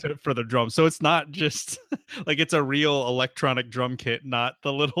for the drums. So it's not just like it's a real electronic drum kit, not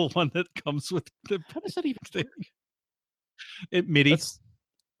the little one that comes with the How does that even work? it MIDI. That's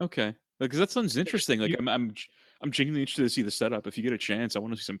okay. Because that sounds interesting. Like You I'm genuinely interested to see the setup. If you get a chance, I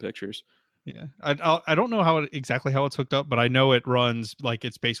want to see some pictures. Yeah, I don't know exactly how it's hooked up, but I know it runs like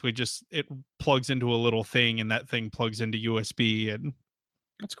it's basically just it plugs into a little thing, and that thing plugs into USB, and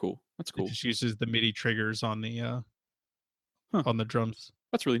That's cool. That's it cool. just uses the MIDI triggers Huh. on the drums.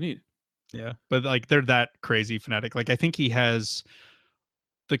 That's really neat. Yeah, but like they're that crazy fanatic. Like I think he has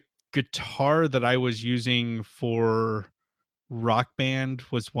the guitar that I was using for Rock Band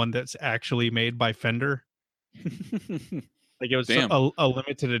was one that's actually made by Fender. Like it was Damn. a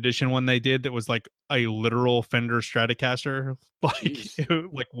limited edition one they did that was like a literal Fender Stratocaster, like Jeez.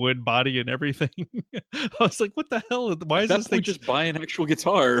 like wood body and everything. I was like, what the hell? Why At is that this thing? point, just buy an actual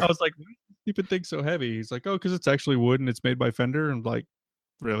guitar. I was like, why is this stupid thing so heavy? He's like, oh, because it's actually wood and it's made by Fender. And like,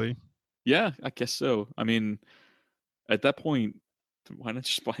 really? Yeah, I guess so. I mean, at that point, why not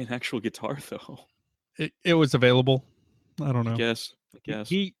just buy an actual guitar though? It was available. I don't I know. guess. I guess.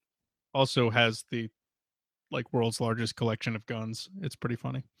 He also has the like world's largest collection of guns. It's pretty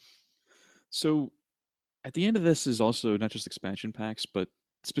funny. So at the end of this is also not just expansion packs, but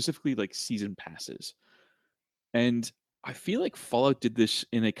specifically like season passes. And I feel like Fallout did this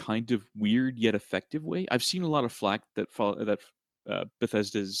in a kind of weird yet effective way. I've seen a lot of flack that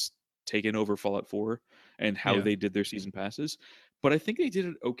Bethesda's taken over Fallout 4 and how Yeah. they did their season passes, but I think they did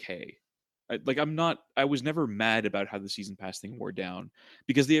it okay. I was never mad about how the season pass thing wore down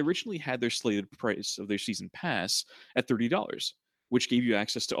because they originally had their slated price of their season pass at $30, which gave you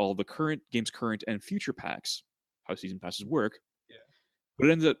access to all the current and future packs, how season passes work. Yeah. But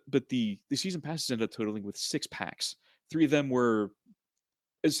it ended up, but the season passes ended up totaling with 6 packs. 3 of them were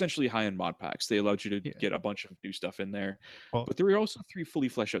essentially high-end mod packs. They allowed you to Yeah. get a bunch of new stuff in there. Well, But there were also 3 fully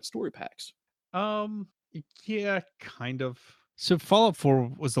fleshed out story packs. um, yeah, kind of. So Fallout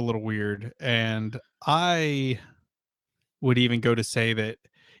 4 was a little weird, and I would even go to say that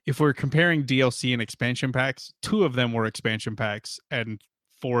if we're comparing DLC and expansion packs, 2 of them were expansion packs and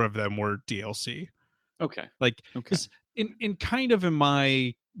 4 of them were DLC. Okay. Like Okay. in kind of in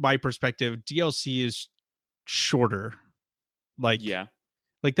my perspective, DLC is shorter. Like Yeah.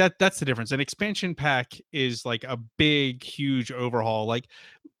 that's the difference. An expansion pack is like a big, huge overhaul. Like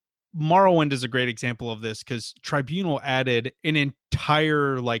Morrowind is a great example of this because Tribunal added an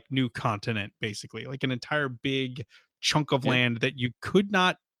entire like new continent, basically, like an entire big chunk of Yeah. land that you could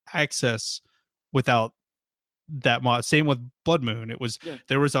not access without that mod. Same with Blood Moon. It was Yeah.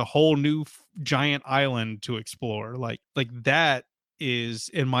 there was a whole new giant island to explore. Like that is,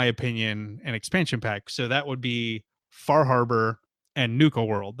 in my opinion, an expansion pack. So that would be Far Harbor and Nuka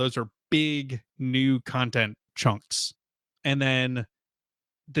World. Those are big new content chunks. And then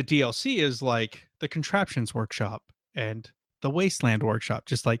the DLC is like the Contraptions Workshop and the Wasteland Workshop.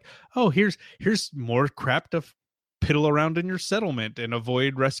 Just like, oh, here's more crap to piddle around in your settlement and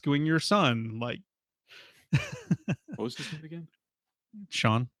avoid rescuing your son. Like What was his name again?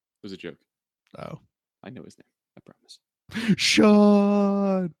 Sean. It was a joke. Oh, I know his name. I promise.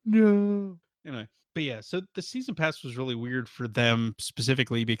 Sean. No. Anyway, but yeah, so the season pass was really weird for them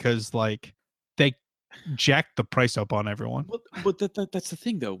specifically because like they jacked the price up on everyone. But that's the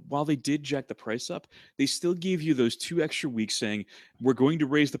thing, though. While they did jack the price up, they still gave you those 2 extra weeks saying, we're going to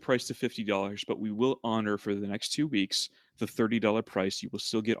raise the price to $50, but we will honor for the next 2 weeks the $30 price. You will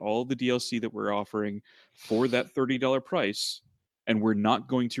still get all the DLC that we're offering for that $30 price, and we're not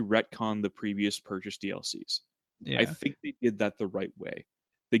going to retcon the previous purchase DLCs. I Yeah. think they did that the right way.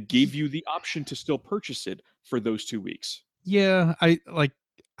 They gave you the option to still purchase it for those 2 weeks. Yeah,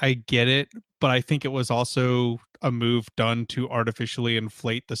 I get it, but I think it was also a move done to artificially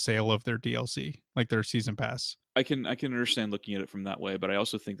inflate the sale of their DLC, like their season pass. I can understand looking at it from that way, but I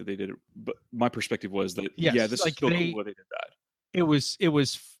also think that they did it. But my perspective was that yeah, Yes, this is like still cool that they did that. it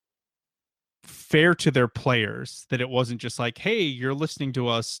was fair to their players that it wasn't just like, hey, you're listening to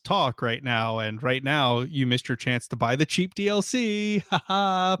us talk right now, and right now you missed your chance to buy the cheap DLC.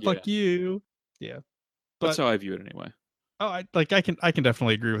 Haha, Yeah, fuck you. Yeah, that's but how I view it anyway. oh, I can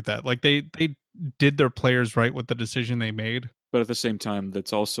definitely agree with that. Like they did their players right with the decision they made. But at the same time,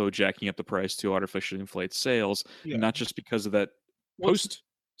 that's also jacking up the price to artificially inflate sales, and Yeah. not just because of that Well, post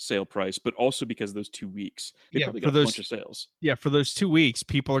sale price, but also because of those 2 weeks. They yeah, probably for got a bunch those of sales. yeah, for those 2 weeks,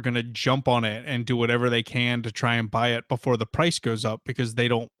 people are gonna jump on it and do whatever they can to try and buy it before the price goes up because they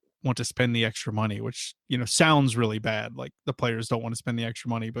don't want to spend the extra money, which sounds really bad. Like the players don't want to spend the extra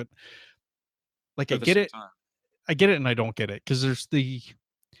money, but like But at the same time, I get it, and I don't get it because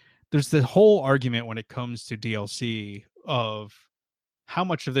there's the whole argument when it comes to DLC of how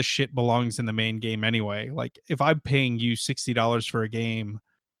much of this shit belongs in the main game anyway. Like if I'm paying you $60 for a game,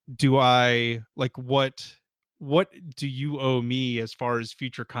 do I like what do you owe me as far as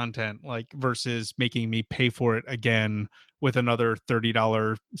future content, like versus making me pay for it again with another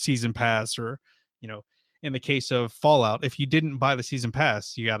 $30 season pass? Or you know in the case of Fallout, if you didn't buy the season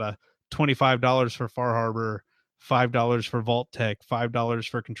pass, you got a $25 for Far Harbor, $5 for Vault Tech, $5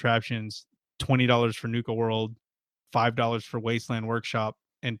 for Contraptions, $20 for Nuka World, $5 for Wasteland Workshop,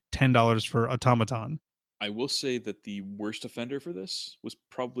 and $10 for Automaton. I will say that the worst offender for this was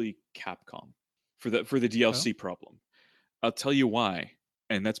probably Capcom for the Oh, DLC problem. I'll tell you why,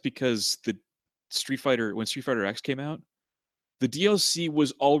 and that's because the when Street Fighter X came out, the DLC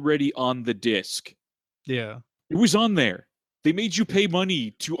was already on the disc. yeah, It was on there. They made you pay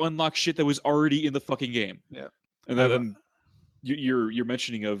money to unlock shit that was already in the fucking game. yeah. And I've then your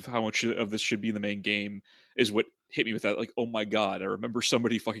mentioning of how much of this should be in the main game is what hit me with that. Like, oh my god, I remember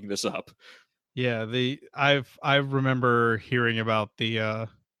somebody fucking this up. Yeah, I remember hearing about the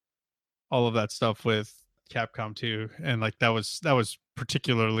all of that stuff with Capcom too, and like that was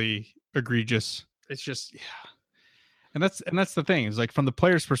particularly egregious. It's just yeah. And that's the thing, is like from the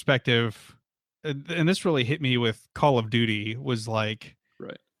player's perspective, and this really hit me with Call of Duty, was like,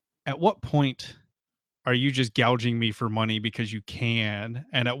 Right. at what point are you just gouging me for money because you can,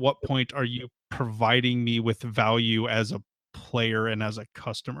 and at what point are you providing me with value as a player and as a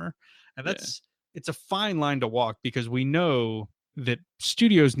customer? And Yeah. it's a fine line to walk because we know that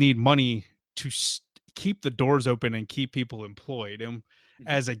studios need money to keep the doors open and keep people employed. And Mhm.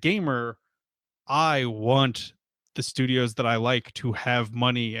 as a gamer, I want the studios that I like to have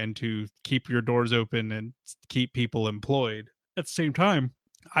money and to keep your doors open and keep people employed. At the same time,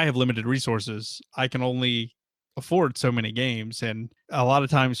 I have limited resources. I can only afford so many games. And a lot of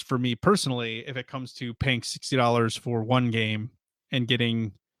times for me personally, if it comes to paying $60 for one game and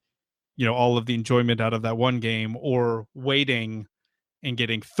getting, all of the enjoyment out of that one game, or waiting and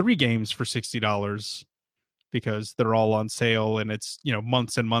getting three games for $60 because they're all on sale and it's,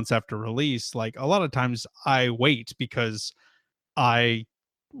 months and months after release, like a lot of times I wait because I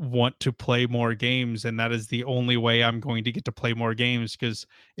want to play more games, and that is the only way I'm going to get to play more games. Because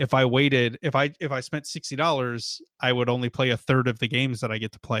if I waited, if I spent $60, I would only play a third of the games that I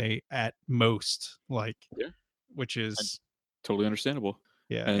get to play at most, like, Yeah, which I, is totally understandable.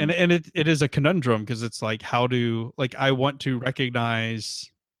 yeah. And And it is a conundrum, because it's like, how do, like, I want to recognize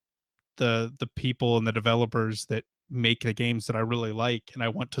the people and the developers that make the games that I really like, and I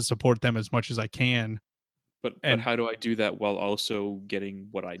want to support them as much as I can. but And how do I do that while also getting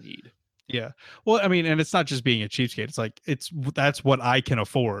what I need? yeah. Well, I mean, and it's not just being a cheapskate. It's like, that's what I can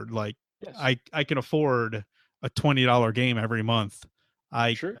afford. Like, Yes, I can afford a $20 game every month.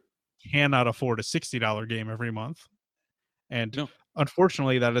 I sure. cannot afford a $60 game every month. And No.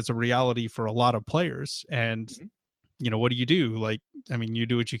 unfortunately, that is a reality for a lot of players. And Mhm. what do you do? Like, I mean, you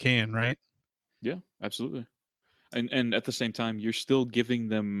do what you can, right? Yeah, absolutely. And at the same time, you're still giving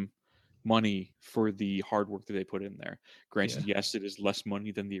them money for the hard work that they put in there. Yeah. Granted, yes, it is less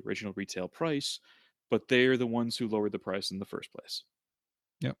money than the original retail price, but they're the ones who lowered the price in the first place.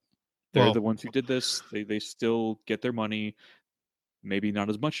 Yep. They're Well, the ones who did this. They still get their money. Maybe not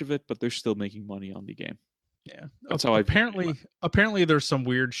as much of it, but they're still making money on the game. yeah. That's how I view it anyway. Apparently there's some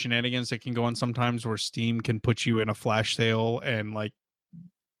weird shenanigans that can go on sometimes, where Steam can put you in a flash sale, and like,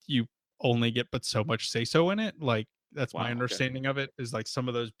 you only get but so much say so in it. Like, that's my Wow. Okay. understanding of it, is like, some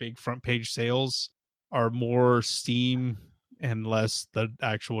of those big front page sales are more Steam and less the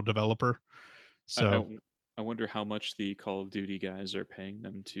actual developer. I, I So w- I wonder how much the Call of Duty guys are paying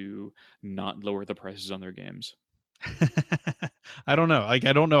them to not lower the prices on their games. I don't know. Like,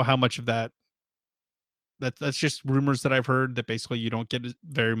 I don't know how much of that's just rumors that I've heard, that basically you don't get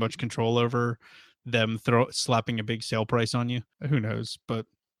very much control over them slapping a big sale price on you. Who knows? But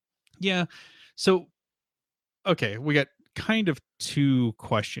yeah. So okay, we got kind of two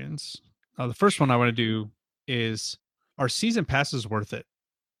questions. The first one I want to do is, are season passes worth it?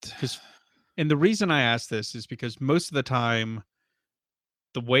 Because, and the reason I ask this is because most of the time,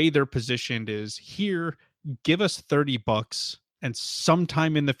 the way they're positioned is, here, give us $30, and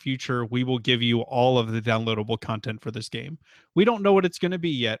sometime in the future, we will give you all of the downloadable content for this game. We don't know what it's going to be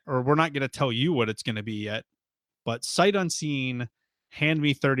yet, or we're not going to tell you what it's going to be yet, but sight unseen, hand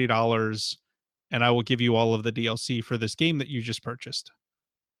me $30, and I will give you all of the DLC for this game that you just purchased.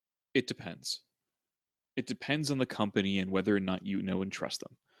 It depends. It depends on the company and whether or not you know and trust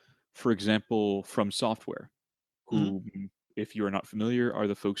them. For example, From Software, Mhm. who, if you are not familiar, are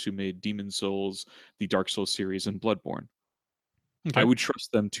the folks who made Demon Souls, the Dark Souls series, and Bloodborne. I Okay. would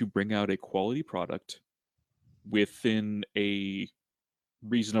trust them to bring out a quality product within a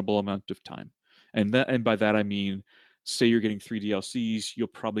reasonable amount of time. And by that I mean, say you're getting 3 DLCs, you'll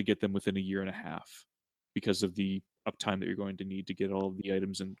probably get them within a year and a half because of the uptime that you're going to need to get all of the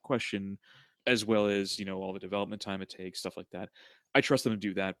items in question, as well as, all the development time it takes, stuff like that. I trust them to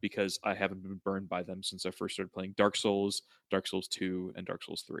do that because I haven't been burned by them since I first started playing Dark Souls, Dark Souls 2, and Dark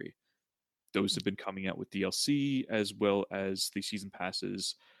Souls 3. Those have been coming out with DLC as well as the season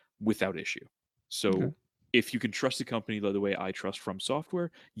passes without issue. Okay. So if you can trust a company the way I trust From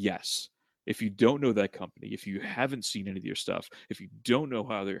Software, yes. If you don't know that company, if you haven't seen any of their stuff, if you don't know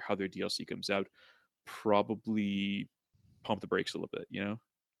how their DLC comes out, probably pump the brakes a little bit.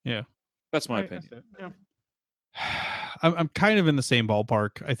 Yeah. That's my I opinion. see. Yeah. I'm kind of in the same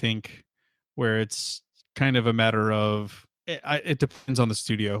ballpark, I think, where it's kind of a matter of, it depends on the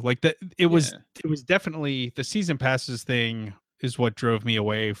studio. Like, that, Yeah. it was definitely the season passes thing is what drove me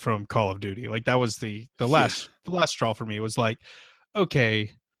away from Call of Duty. Like, that was Yeah. the last straw for me. It was like,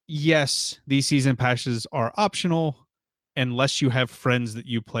 okay, yes, these season passes are optional unless you have friends that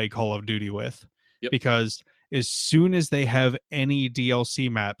you play Call of Duty with, Yep. because as soon as they have any DLC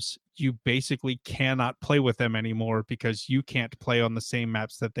maps, you basically cannot play with them anymore, because you can't play on the same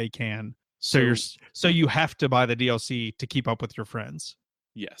maps that they can. So So so you have to buy the DLC to keep up with your friends.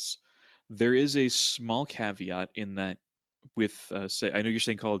 yes, there is a small caveat in that with say I know you're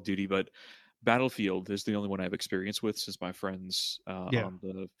saying Call of Duty, but Battlefield is the only one I have experience with since my friends Yeah. on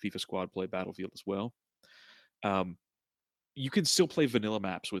the FIFA squad play Battlefield as well. Um, you can still play vanilla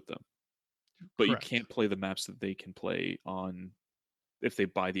maps with them, but you Correct. can't play the maps that they can play on if they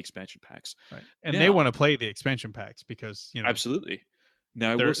buy the expansion packs. Right. And they Now, want to play the expansion packs because, absolutely.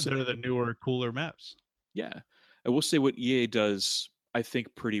 Now I will say, they're the newer, cooler maps. yeah, I will say what EA does, I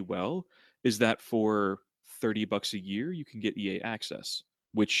think, pretty well is that for $30 a year, you can get EA access,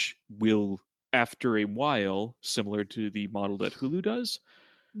 which will, after a while, similar to the model that Hulu does,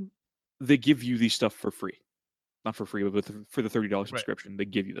 they give you the stuff for free. Not for free, but for the $30 Right. subscription, they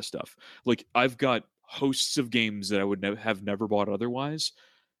give you the stuff. Like, I've got hosts of games that I would have never bought otherwise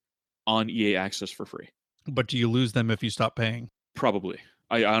on EA access for free. But do you lose them if you stop paying? Probably.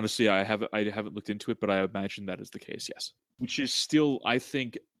 I honestly, I haven't looked into it, but I imagine that is the case. Yes, which is still, I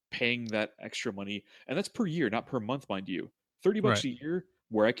think, paying that extra money, and that's per year, not per month, mind you. $30 Right. a year,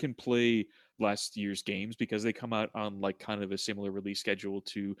 where I can play last year's games because they come out on like kind of a similar release schedule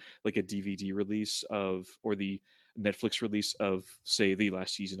to like a DVD release of, or the Netflix release of, say, the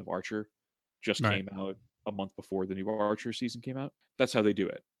last season of Archer just Right. came out a month before the new Archer season came out. That's how they do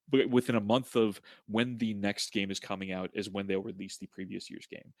it. But within a month of when the next game is coming out is when they'll release the previous year's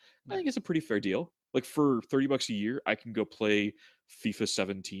game. I Yeah. think it's a pretty fair deal. Like for $30 a year, I can go play FIFA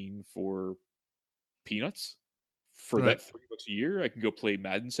 17 for peanuts. For Right. that $30 a year, I can go play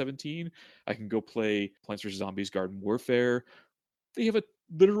Madden 17. I can go play Plants vs Zombies Garden Warfare. They have a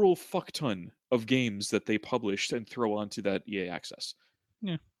literal fuck ton of games that they publish and throw onto that EA access.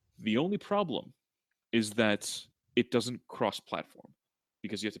 Yeah. The only problem is that it doesn't cross platform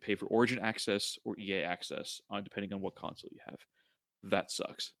because you have to pay for Origin access or EA access on depending on what console you have. That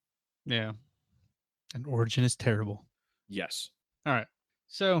sucks. Yeah. And Origin is terrible. Yes. All right.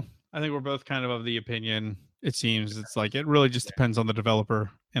 So I think we're both kind of the opinion. It seems it's like it really just depends on the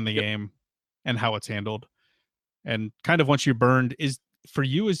developer and the Yep. game and how it's handled. And kind of once you're burned, is for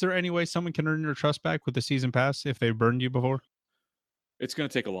you, is there any way someone can earn your trust back with the season pass if they burned you before? It's going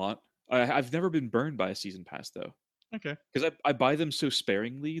to take a lot. I've never been burned by a season pass though, Okay. because I buy them so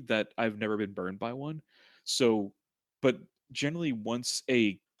sparingly that I've never been burned by one. So, but generally, once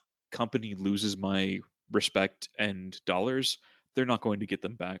a company loses my respect and dollars, they're not going to get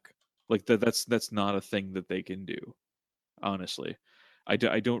them back. Like that's not a thing that they can do. Honestly, I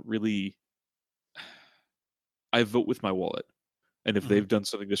don't really. I vote with my wallet, and if Mhm. they've done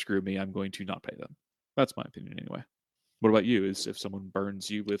something to screw me, I'm going to not pay them. That's my opinion anyway. What about you? Is if someone burns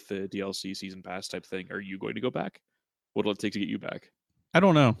you with the DLC season pass type thing, are you going to go back? What'll it take to get you back? I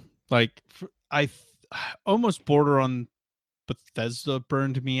don't know. Like almost border on Bethesda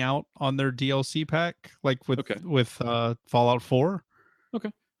burned me out on their DLC pack, like with Okay, Fallout 4,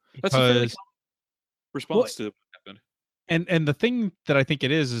 okay, that's a fairly because common well, response to what happened. and the thing that I think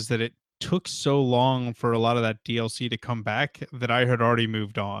it is that it took so long for a lot of that DLC to come back that I had already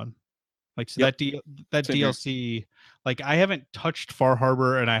moved on. Like so Yep, that same here. DLC, like I haven't touched Far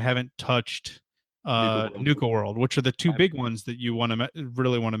Harbor and I haven't touched Nuka World. Nuka World, which are the two I haven't. big ones that you want to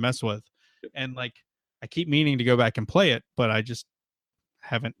really want to mess with. Yep. And like I keep meaning to go back and play it, but I just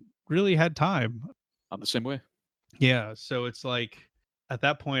haven't really had time. I'm the same way. Yeah, so it's like at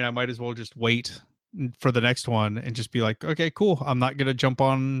that point I might as well just wait for the next one and just be like, okay, cool. I'm not gonna jump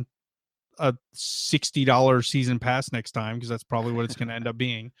on a $60 season pass next time because that's probably what it's gonna end up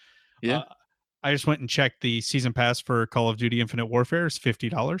being. Yeah, Uh, I just went and checked the season pass for Call of Duty Infinite Warfare is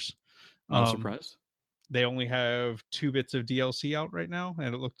 $50. not a Um, surprise. they only have 2 bits of DLC out right now,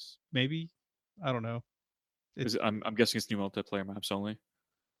 and it looks maybe I don't know. It Is it, I'm guessing it's new multiplayer maps only.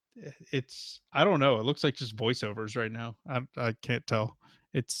 it's I don't know. It looks like just voiceovers right now. I can't tell.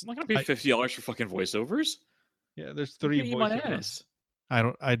 It's I'm not gonna pay I $50 for fucking voiceovers. yeah. There's I'm three gonna eat my voiceovers. ass.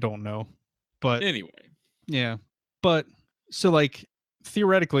 I don't know, but Anyway, yeah. But so like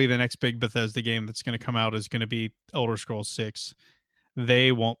theoretically, the next big Bethesda game that's going to come out is going to be Elder Scrolls 6.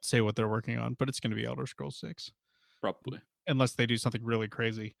 They won't say what they're working on, but it's going to be Elder Scrolls 6 probably unless they do something really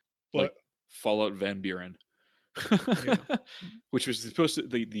crazy. like But Fallout Van Buren, yeah, which was supposed to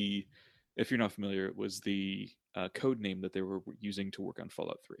the if you're not familiar, it was the code name that they were using to work on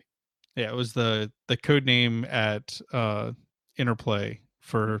Fallout 3. yeah, it was the code name at Interplay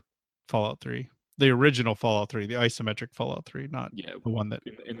for Fallout 3. The original Fallout 3, the isometric Fallout 3, not Yeah, the one that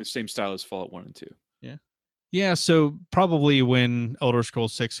in the same style as Fallout 1 and 2. yeah. Yeah, so probably when Elder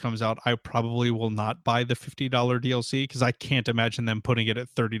Scrolls 6 comes out, I probably will not buy the $50 DLC because I can't imagine them putting it at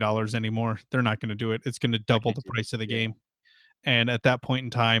 $30 anymore. They're not going to do it. It's going to I double can't the do price of the yeah. game. And at that point in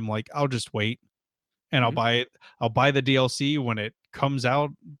time, like I'll just wait and I'll Mhm. buy it. I'll buy the DLC when it comes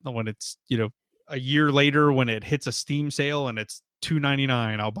out, when it's, a year later when it hits a Steam sale and it's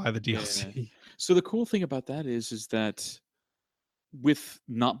 $2.99, I'll buy the Yeah. DLC. So the cool thing about that is that with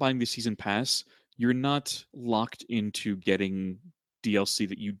not buying the season pass, you're not locked into getting DLC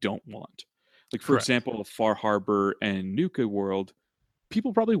that you don't want. Like for Correct. example, Far Harbor and Nuka World,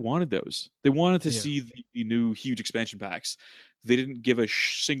 people probably wanted those. They wanted to Yeah. see the new huge expansion packs. They didn't give a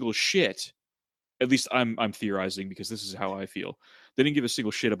single shit. At least I'm theorizing because this is how I feel. They didn't give a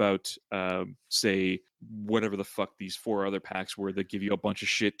single shit about, say, whatever the fuck these 4 other packs were that give you a bunch of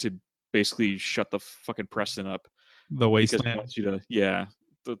shit to basically shut the fucking Preston up The because it Wasteland wants you to, yeah.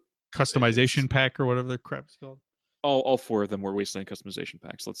 The, it's customization pack or whatever the crap is called. all 4 of them were Wasteland customization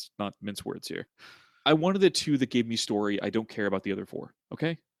packs. Let's not mince words here. I wanted the 2 that gave me story. I don't care about the other 4.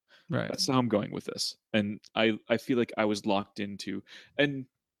 Okay, Right. That's how I'm going with this. And I feel like I was locked into, and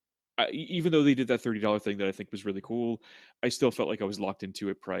even though they did that $30 thing that I think was really cool, I still felt like I was locked into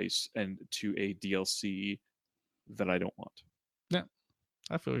a price and to a DLC that I don't want. Yeah,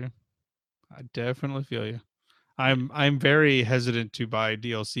 I feel you. I definitely feel you. Yeah, I'm very hesitant to buy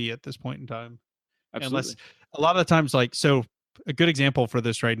DLC at this point in time. Unless absolutely. a lot of the times, like, so a good example for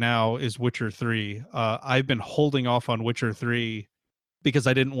this right now is Witcher 3. I've been holding off on Witcher 3 because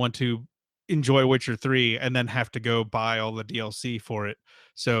I didn't want to enjoy Witcher 3 and then have to go buy all the DLC for it.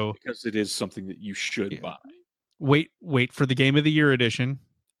 So Because it is something that you should yeah, buy. wait for the Game of the Year edition,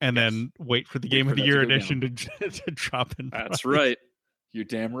 and Yes. then wait for the Wait Game for of the that to Year go down. edition to drop in That's price. right. You're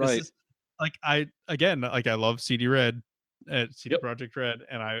damn This right. is like I love CD Red at CD Yep. Project Red,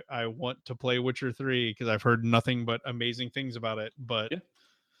 and I want to play Witcher 3 because I've heard nothing but amazing things about it. But Yeah.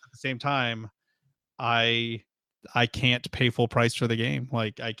 at the same time, I I can't pay full price for the game.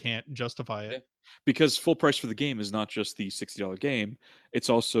 Like I can't justify Yeah. it. Because full price for the game is not just the $60 game, it's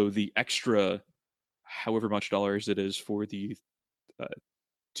also the extra however much dollars it is for the uh,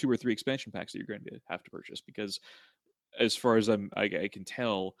 2 or 3 expansion packs that you're going to have to purchase. Because as far as I can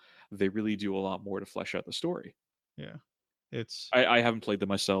tell, they really do a lot more to flesh out the story. Yeah. It's I haven't played them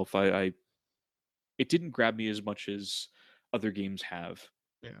myself. I it didn't grab me as much as other games have.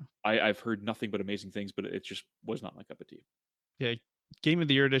 yeah. I've heard nothing but amazing things, but it just was not my cup of tea. Yeah. Game of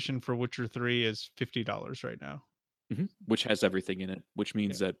the Year edition for Witcher 3 is $50 right now. Which has everything in it, which Yeah.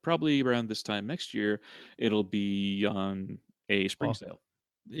 means that probably around this time next year, it'll be on a spring Well, sale.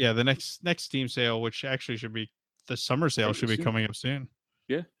 yeah, the next Steam sale, which actually should be the summer sale, Probably should be soon. coming up soon.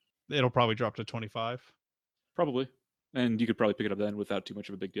 Yeah, It'll probably drop to 25. probably. And you could probably pick it up then without too much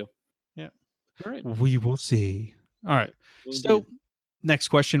of a big deal. Yeah. All right. We will see. All right. Well, So indeed. next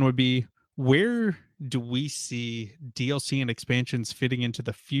question would be, where do we see DLC and expansions fitting into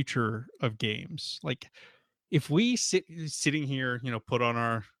the future of games? Like if we sitting here, put on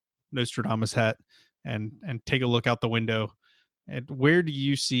our Nostradamus hat and take a look out the window, and where do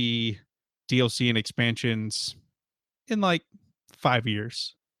you see DLC and expansions in like 5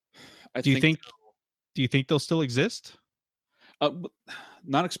 years? I Do you think think do you think they'll still exist? but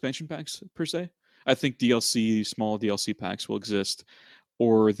not expansion packs per se. I think DLC, small DLC packs will exist,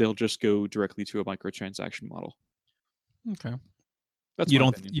 or they'll just go directly to a microtransaction model. Okay. That's You my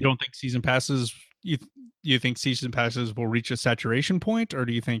don't opinion. you don't think season passes you think season passes will reach a saturation point, or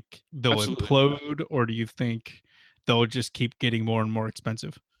do you think they'll Absolutely. implode, or do you think they'll just keep getting more and more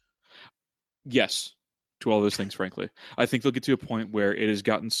expensive? Yes, to all those things, frankly. I think they'll get to a point where it has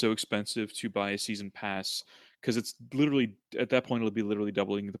gotten so expensive to buy a season pass because it's literally at that point it'll be literally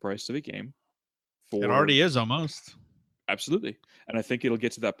doubling the price of a game It for already is almost. absolutely. And I think it'll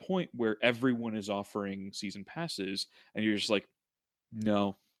get to that point where everyone is offering season passes and you're just like,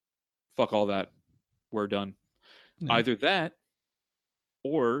 no, fuck all that. We're done. Yeah. Either that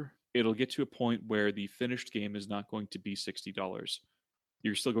or it'll get to a point where the finished game is not going to be $60.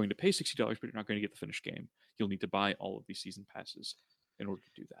 You're still going to pay $60, but you're not going to get the finished game. You'll need to buy all of these season passes in order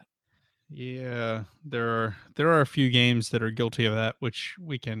to do that. Yeah, there are a few games that are guilty of that, which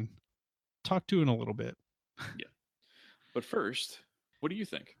we can talk to in a little bit. Yeah. But first, what do you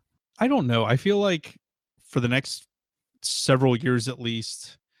think? I don't know. I feel like for the next several years at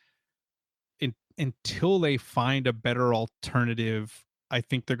least, until they find a better alternative, I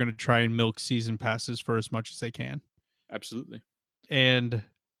think they're going to try and milk season passes for as much as they can. Absolutely. And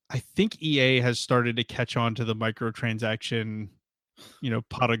I think EA has started to catch on to the microtransaction,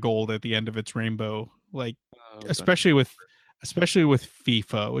 pot of gold at the end of its rainbow. Like Oh, especially with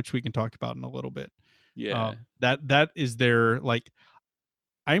FIFA, which we can talk about in a little bit. yeah. That is their like.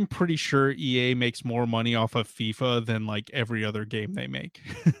 I'm pretty sure EA makes more money off of FIFA than like every other game they make.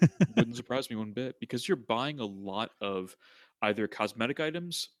 Wouldn't surprise me one bit because you're buying a lot of either cosmetic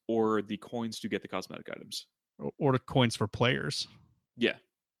items or the coins to get the cosmetic items. or the coins for players, Yeah.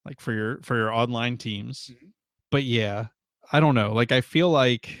 like for your online teams. Mhm. But yeah, I don't know. Like I feel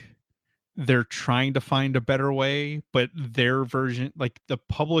like they're trying to find a better way, but their version, like the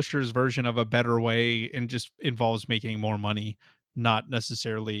publisher's version of a better way, and just involves making more money, not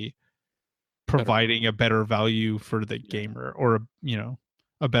necessarily Better. providing a better value for the Yeah. gamer, or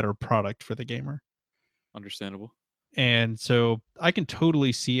a better product for the gamer. Understandable. And so I can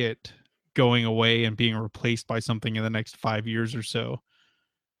totally see it going away and being replaced by something in the next 5 years or so.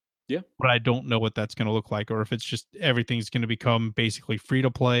 Yeah. But I don't know what that's going to look like, or if it's just everything's going to become basically free to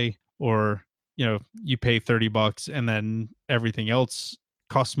play, or you pay $30 and then everything else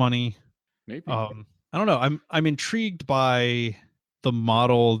costs money. Maybe. I don't know. I'm intrigued by the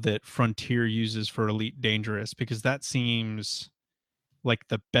model that Frontier uses for Elite Dangerous, because that seems like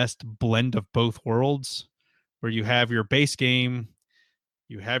the best blend of both worlds, where you have your base game,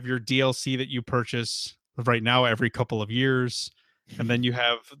 you have your DLC that you purchase right now every couple of years, and then you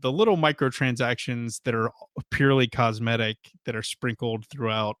have the little microtransactions that are purely cosmetic that are sprinkled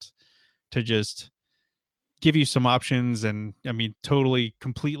throughout to just give you some options. And I mean, totally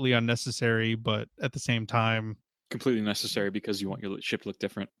completely unnecessary, but at the same time, Completely necessary because you want your ship to look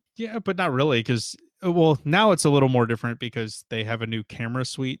different. yeah, but not really, because well, now it's a little more different because they have a new camera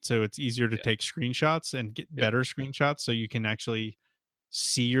suite, so it's easier to Yeah. take screenshots and get Yeah. better screenshots, so you can actually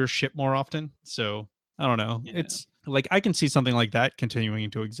see your ship more often. So I don't know. Yeah. It's like I can see something like that continuing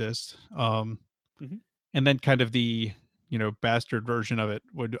to exist. Mhm. And then kind of the bastard version of it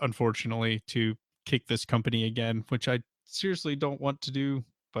would unfortunately to kick this company again, which I seriously don't want to do.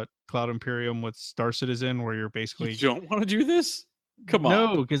 But Cloud Imperium with Star Citizen, where you're You basically don't want to do this? Come on.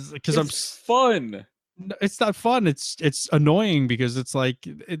 no, because It's fun. it's not fun. It's annoying because it's like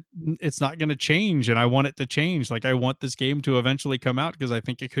it's not going to change, and I want it to change. Like I want this game to eventually come out because I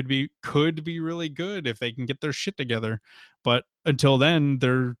think it could be really good if they can get their shit together. But until then,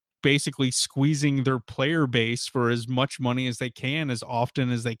 they're basically squeezing their player base for as much money as they can, as often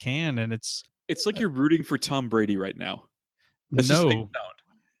as they can, and it's It's like you're rooting for Tom Brady right now. That's just how you no,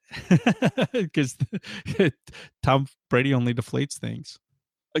 because Tom Brady only deflates things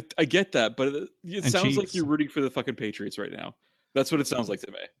sound. I get that, but it and sounds like cheats. you're rooting for the fucking Patriots right now. That's what it sounds like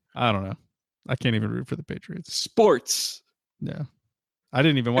to me. I don't know. I can't even root for the Patriots. Sports. Yeah. I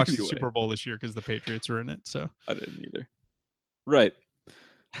didn't even watch the Anyway. Super Bowl this year because the Patriots were in it. So I didn't either. Right.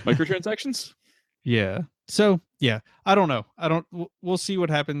 Microtransactions? yeah. So yeah, I don't know. We'll see what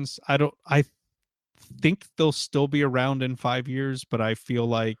happens. I think they'll still be around in 5 years, but I feel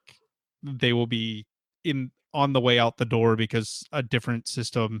like they will be on the way out the door because a different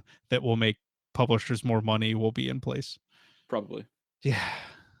system that will make publishers more money will be in place. Probably. Yeah.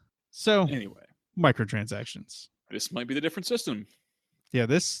 So Anyway, microtransactions. this might be the different system. Yeah,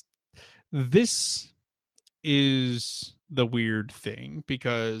 this is the weird thing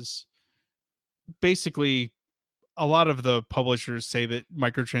because basically a lot of the publishers say that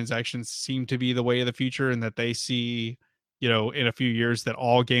microtransactions seem to be the way of the future and that they see in a few years that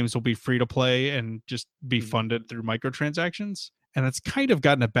all games will be free to play and just be funded through microtransactions. And it's kind of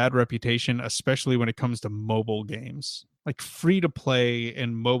gotten a bad reputation, especially when it comes to mobile games. Like free to play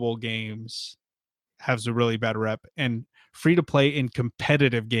in mobile games has a really bad rep, and free to play in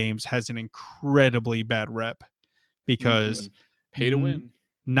competitive games has an incredibly bad rep because Pay to win.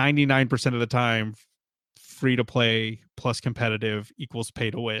 99% of the time free to play plus competitive equals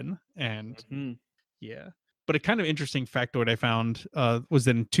pay to win. And yeah, but a kind of interesting factoid I found was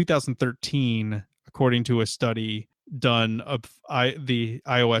that in 2013, according to a study done of the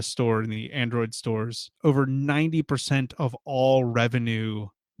iOS store and the Android stores, over 90% of all revenue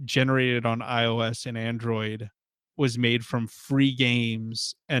generated on iOS and Android was made from free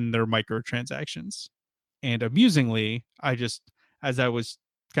games and their microtransactions. And amusingly, as I was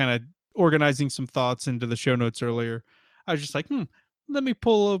kind of organizing some thoughts into the show notes earlier, I was just like, let me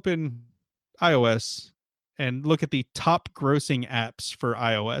pull open iOS and look at the top grossing apps for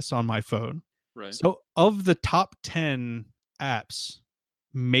iOS on my phone. Right. So, of the top 10 apps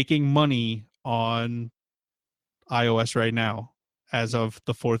making money on iOS right now, as of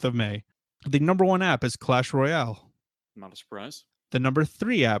the 4th of May, the number one app is Clash Royale. Not a surprise. The number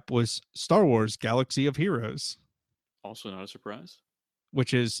 3 app was Star Wars Galaxy of Heroes. Also not a surprise.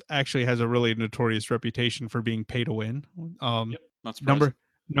 Which actually has a really notorious reputation for being pay to win. Not surprising.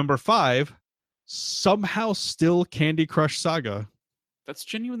 Number 5, somehow still Candy Crush Saga. That's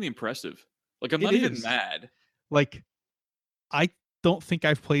genuinely impressive. Like, I'm not even mad. Like, I don't think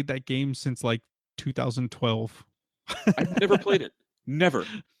I've played that game since like 2012. I've never played it. Never.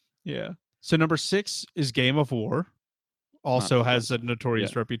 Yeah. So number 6 is Game of War. Also has a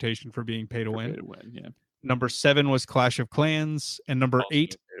notorious reputation for being pay to win. Pay to win, yeah. Number 7 was Clash of Clans, and number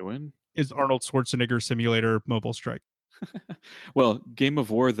 8 is Arnold Schwarzenegger Simulator Mobile Strike. Well, Game of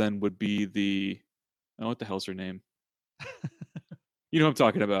War then would be the what the hell's her name? You know what I'm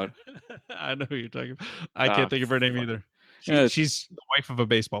talking about. I know who you're talking about. I can't think of her name either. She's the wife of a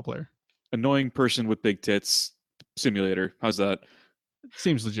baseball player. Annoying person with big tits simulator. How's that?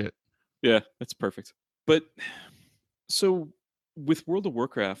 Seems legit. Yeah, that's perfect. But so with World of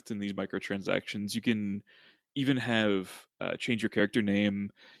Warcraft and these microtransactions, you can even have change your character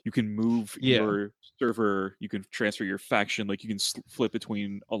name. You can move your server. You can transfer your faction. Like you can flip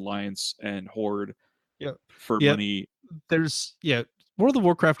between Alliance and Horde. For money. World of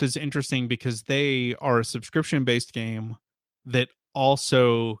Warcraft is interesting because they are a subscription-based game that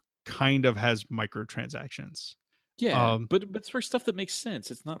also kind of has microtransactions. Yeah, but it's for stuff that makes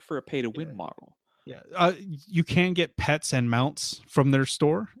sense. It's not for a pay to win Yeah. model. Yeah. You can get pets and mounts from their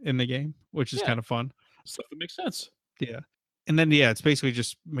store in the game, which is Yeah, kind of fun. stuff that makes sense. Yeah. And then it's basically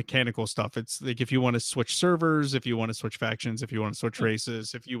just mechanical stuff. It's like if you want to switch servers, if you want to switch factions, if you want to switch Yeah.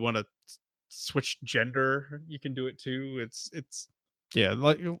 races, if you want to switch gender, you can do it too. It's yeah,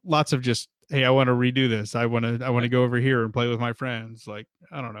 like lots of just, hey, I want to redo this. I want to go over here and play with my friends. Like,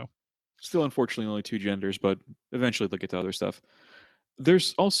 I don't know. Still, unfortunately, only two genders, but eventually they'll get to other stuff.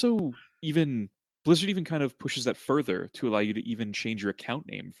 There's also even Blizzard even kind of pushes that further to allow you to even change your account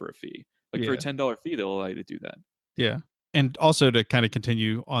name for a fee. Like for a Yeah. $10 fee, they'll allow you to do that. Yeah. And also to kind of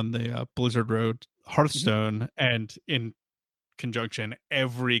continue on the Blizzard road, Hearthstone, and in conjunction,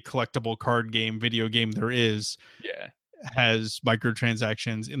 every collectible card game, video game there is Yeah. has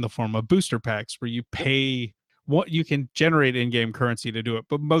microtransactions in the form of booster packs where you Yep. pay what you can generate in-game currency to do it,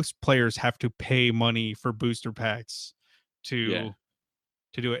 but most players have to pay money for booster packs Yeah.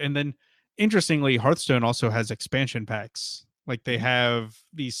 to do it. And then interestingly, Hearthstone also has expansion packs. Like they Mhm. have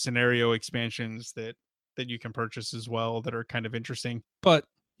these scenario expansions that you can purchase as well that are kind of interesting. But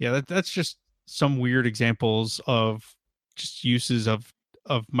yeah, that's just some weird examples of just uses of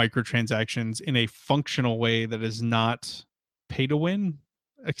microtransactions in a functional way that is not pay to win,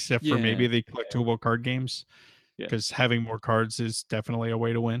 except for Yeah. maybe the collectible card games, Yeah. because having more cards is definitely a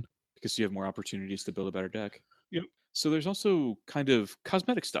way to win. Because you have more opportunities to build a better deck. Yep. So there's also kind of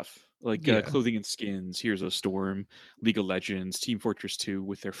cosmetic stuff like Yeah. clothing and skins, Heroes of Storm, League of Legends, Team Fortress 2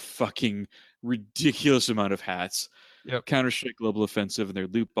 with their fucking ridiculous amount of hats, Yep. Counter Strike Global Offensive and their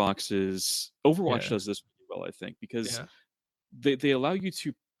loot boxes. Overwatch Yeah. does this really well, I think, because Yeah. they allow you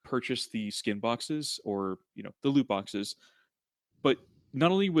to purchase the skin boxes or the loot boxes, but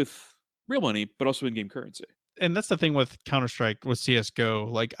not only with real money but also in-game currency. And that's the thing with Counter-Strike with CS:GO.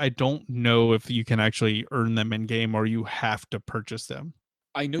 Like I don't know if you can actually earn them in game or you have to purchase them.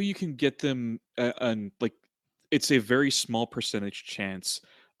 I know you can get them, and like it's a very small percentage chance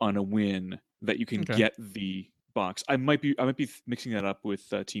on a win that you can Okay. get the box. I might be mixing that up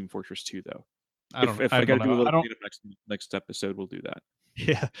with Team Fortress 2 though. I don't If I I got don't to do a know. I little don't cleanup next episode, we'll do that.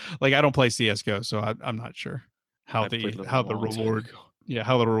 yeah, like I don't play CS:GO, so I'm not sure how I've played the it a how the long time reward ago.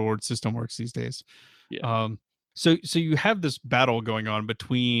 how the reward system works these days. Yeah, Um so you have this battle going on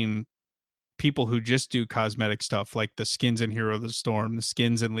between people who just do cosmetic stuff like the skins in Hero of the Storm, the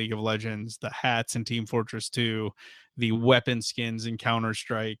skins in League of Legends, the hats in Team Fortress 2, the weapon skins in Counter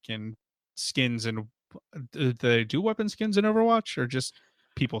Strike, and skins in do they do weapon skins in Overwatch or just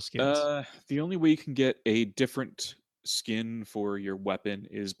people skins? the only way you can get a different skin for your weapon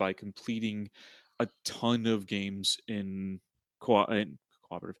is by completing a ton of games in cooperative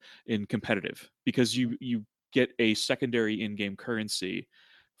in competitive, because you get a secondary in-game currency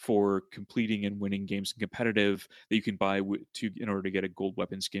for completing and winning games in competitive that you can buy in order to get a gold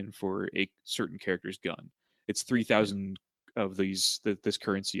weapon skin for a certain character's gun. It's Yeah. 3,000 of this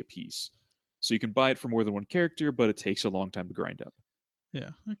currency a piece, so you can buy it for more than one character, but it takes a long time to grind up.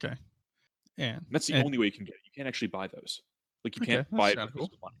 Yeah. Okay. And That's the and only way you can get it. You can't actually buy those. Like you can't okay, buy that's it kind with of cool.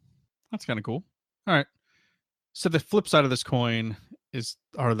 physical money. That's kind of cool. All right. So the flip side of this coin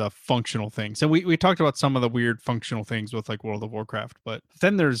are the functional things. And we talked about some of the weird functional things with like World of Warcraft, but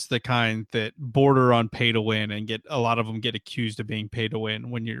then there's the kind that border on pay to win and get a lot of them get accused of being pay to win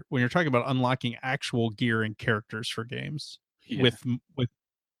when you're talking about unlocking actual gear and characters for games Yeah. with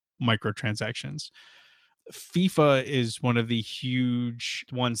microtransactions. FIFA is one of the huge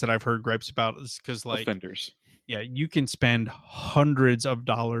ones that I've heard gripes about is because like Offenders. yeah, you can spend hundreds of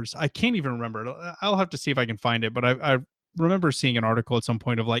dollars. I can't even remember it. I'll have to see if I can find it, but I remember seeing an article at some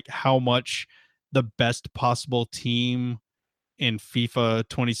point of like how much the best possible team in FIFA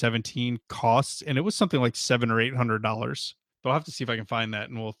 2017 costs, and it was something like $700 or $800. But I'll have to see if I can find that,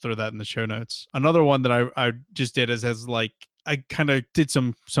 and we'll throw that in the show notes. Another one that I just did is as like I kind of did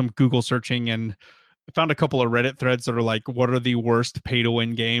some Google searching and found a couple of Reddit threads that are like, what are the worst pay to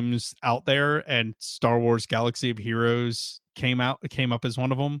win games out there? And Star Wars Galaxy of Heroes came up as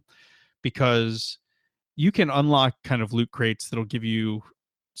one of them because you can unlock kind of loot crates that'll give you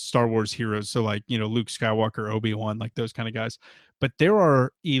Star Wars heroes. So like, Luke Skywalker, Obi-Wan, like those kind of guys. But there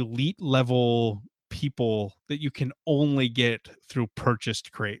are elite level people that you can only get through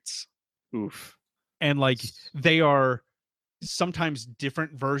purchased crates. Oof. And like they are sometimes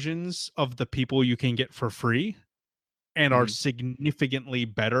different versions of the people you can get for free and are Mhm. significantly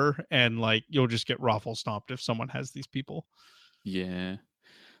better, and like you'll just get raffle stomped if someone has these people. Yeah.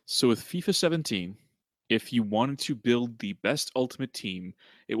 So with FIFA 17, if you wanted to build the best ultimate team,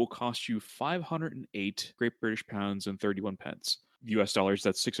 it will cost you 508 Great British pounds and 31 pence. US dollars,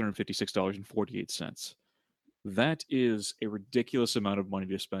 that's $656.48. That is a ridiculous amount of money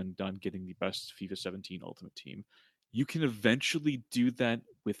to spend on getting the best FIFA 17 Ultimate Team. You can eventually do that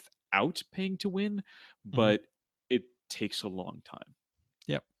without paying to win, Mhm. but it takes a long time.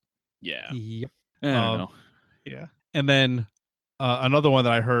 Yep. Yeah. Yep. I don't Um, know. yeah. And then another one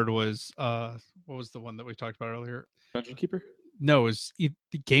that I heard was what was the one that we talked about earlier? Dungeon Keeper? No, it was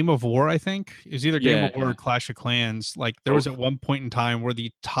Game of War, I think. It was either Game of Yeah, War or yeah. Clash of Clans. Like there was Both. at one point in time where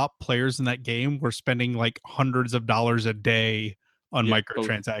the top players in that game were spending like hundreds of dollars a day on Yeah, both.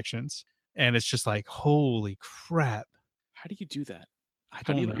 microtransactions. And it's just like, holy crap. How do you do that? I How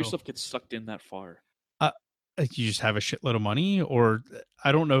do you don't let know. yourself get sucked in that far? Uh, you just have a shitload of money, or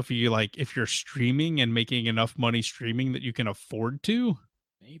I don't know if you like if you're streaming and making enough money streaming that you can afford to.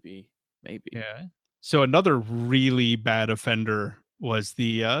 Maybe. Maybe. Yeah. So another really bad offender was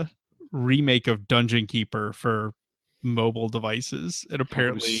the remake of Dungeon Keeper for mobile devices. And I was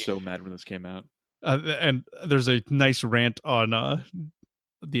apparently, so mad when this came out. and there's a nice rant on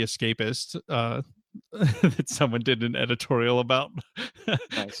the Escapist that someone did an editorial about.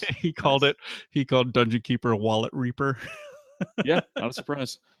 Nice. he called Nice. it. He called Dungeon Keeper Wallet Reaper. Yeah, not a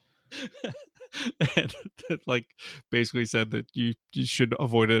surprise. And like basically said that you should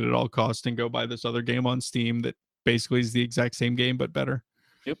avoid it at all costs and go buy this other game on Steam that basically is the exact same game but better.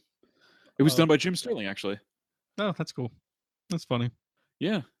 Yep. It was Uh, done by Jim Sterling, actually. oh, that's cool. That's funny.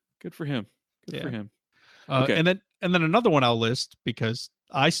 Yeah. Good for him. Good for Yeah. him. Okay. And then another one I'll list because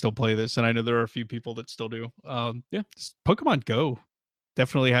I still play this and I know there are a few people that still do. Yeah. Pokemon Go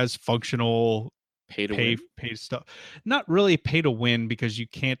definitely has functional Pay to win. pay stuff. Not really pay to win because you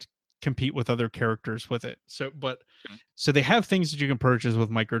can't compete with other characters with it. Okay. So they have things that you can purchase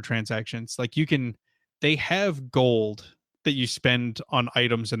with microtransactions. Like they have gold that you spend on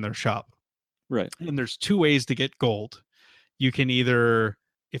items in their shop. Right. And there's two ways to get gold. You can either,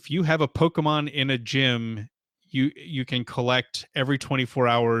 if you have a Pokemon in a gym, you can collect every 24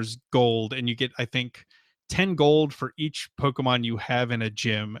 hours gold and you get, I think, 10 gold for each Pokemon you have in a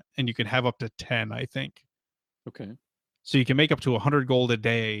gym, and you can have up to 10, I think. Okay. So you can make up to 100 gold a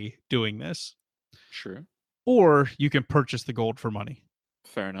day doing this. Sure. Or you can purchase the gold for money.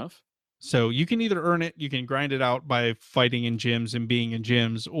 Fair enough. So you can either earn it, you can grind it out by fighting in gyms and being in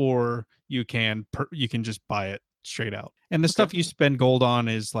gyms, or you can just buy it straight out. And the Okay. stuff you spend gold on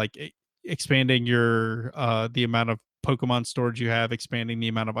is like expanding your the amount of Pokemon storage you have, expanding the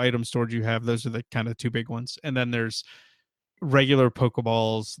amount of item storage you have. Those are the kind of two big ones. And then there's regular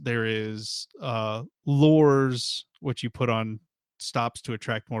Pokeballs. There is lures, which you put on stops to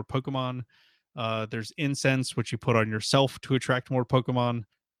attract more Pokemon. There's incense, which you put on yourself to attract more Pokemon.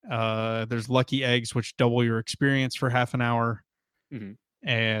 There's lucky eggs, which double your experience for half an hour. Mhm.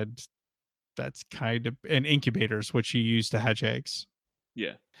 And that's kind of, and incubators, which you use to hatch eggs.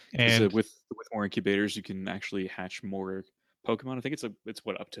 Yeah. Because And with more incubators, you can actually hatch more Pokemon. I think it's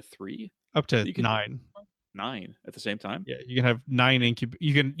what, up to 3 up that to you can 9. 9 at the same time. Yeah, you can have 9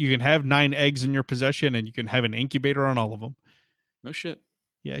 you can have 9 eggs in your possession, and you can have an incubator on all of them. No shit.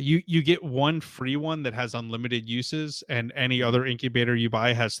 Yeah, you get one free one that has unlimited uses, and any other incubator you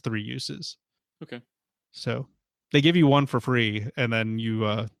buy has 3 uses. Okay. So they give you one for free, and then you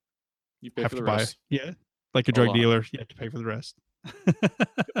You pay have for to the buy. rest. Yeah, like a A drug lot. dealer, you have to pay for the rest.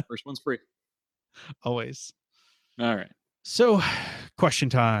 First one's free. Always. All right. So, question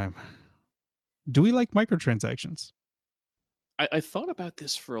time. Do we like microtransactions? I thought about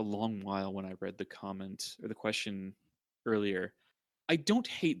this for a long while when I read the comment or the question earlier. I don't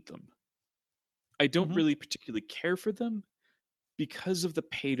hate them. I don't Mhm. really particularly care for them because of the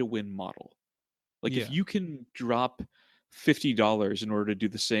pay to win model. Like Yeah. if you can drop $50 in order to do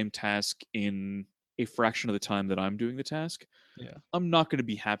the same task in a fraction of the time that I'm doing the task, Yeah. I'm not going to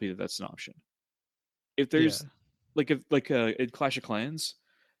be happy that that's an option. If Yeah. there's like in Clash of Clans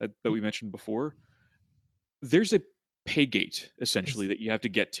that we mentioned before, there's a pay gate essentially Is that you have to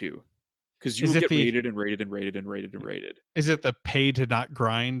get to because you is will it get the rated and rated and rated and rated and rated. is it the pay to not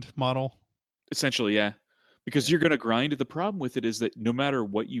grind model? Essentially, yeah. Because Yeah. you're going to grind. The problem with it is that no matter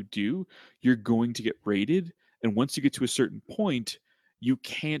what you do, you're going to get rated. And once you get to a certain point, you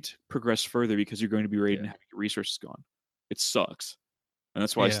can't progress further because you're going to be rated and Yeah. having your resources gone. It sucks. And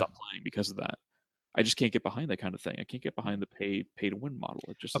that's why I Yeah. stopped playing because of that. I just can't get behind that kind of thing. I can't get behind the pay to win model.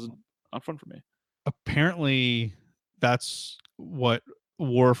 It just isn't not fun for me. Apparently that's what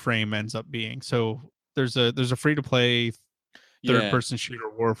Warframe ends up being. So there's a free to play third Yeah. person shooter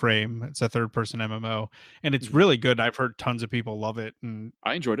Warframe. It's a third person MMO, and it's Mhm. really good. I've heard tons of people love it, and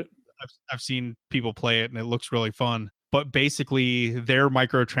I enjoyed it. I've seen people play it and it looks really fun. But basically their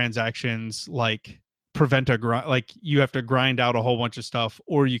microtransactions like prevent a grind, like you have to grind out a whole bunch of stuff,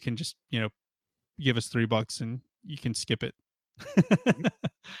 or you can just, give us $3 and you can skip it. Mhm.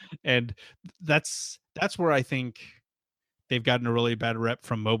 And that's where I think they've gotten a really bad rep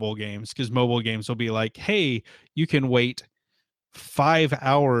from mobile games, because mobile games will be like, hey, you can wait 5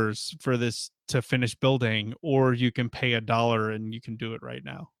 hours for this to finish building, or you can pay $1 and you can do it right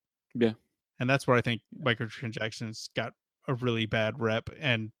now. Yeah. And that's where I think microtransactions got a really bad rep,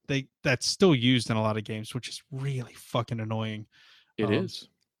 and that's still used in a lot of games, which is really fucking annoying. It Um, is.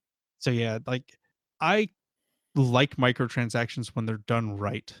 so yeah, like I like microtransactions when they're done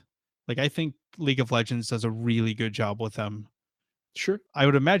right. Like I think League of Legends does a really good job with them. Sure. I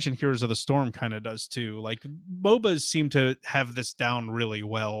would imagine Heroes of the Storm kind of does too. Like MOBAs seem to have this down really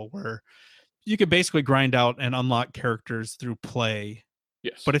well, where you can basically grind out and unlock characters through play.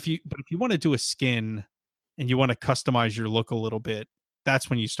 Yes. But if you want to do a skin and you want to customize your look a little bit, that's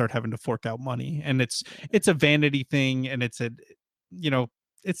when you start having to fork out money. And it's a vanity thing, and it's a, you know,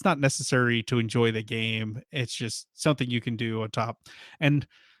 it's not necessary to enjoy the game. It's just something you can do on top. And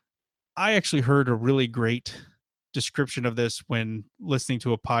I actually heard a really great description of this when listening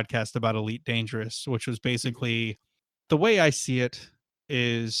to a podcast about Elite Dangerous, which was Mhm. basically, the way I see it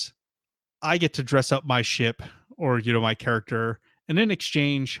is, I get to dress up my ship, or, my character, and in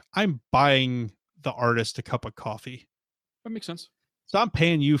exchange, I'm buying the artist a cup of coffee. That makes sense. So I'm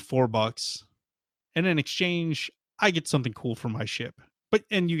paying you $4, and in exchange, I get something cool for my ship.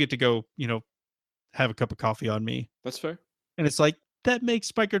 And you get to go, have a cup of coffee on me. That's fair. And it's like, that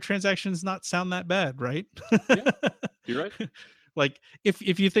makes microtransactions not sound that bad, right? Yeah. You're right. Like, if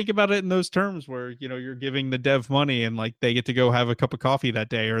you think about it in those terms, where you're giving the dev money, and like they get to go have a cup of coffee that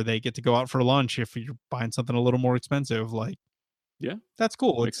day, or they get to go out for lunch if you're buying something a little more expensive, like, Yeah. that's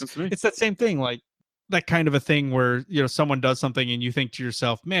cool. Makes it's sense to me. it's that same thing, like that kind of a thing where someone does something and you think to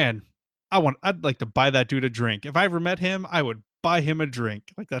yourself, man, I'd like to buy that dude a drink. If I ever met him, I would buy him a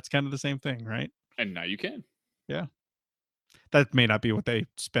drink. Like, that's kind of the same thing, right? And now you can. Yeah. That may not be what they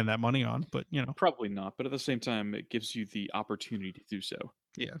spend that money on, but Probably not, but at the same time, it gives you the opportunity to do so.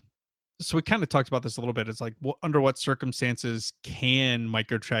 yeah. So we kind of talked about this a little bit. It's like, under what circumstances can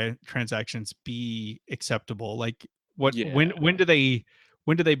microtransactions be acceptable? Like, what Yeah. when do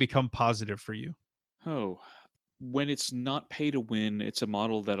they become positive for you? Oh, when it's not pay to win, it's a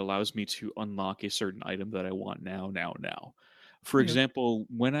model that allows me to unlock a certain item that I want now. For Okay. example,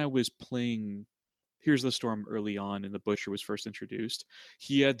 when I was playing Here's the Storm early on and the Butcher was first introduced,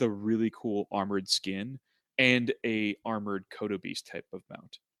 he had the really cool armored skin and a armored Kodo Beast type of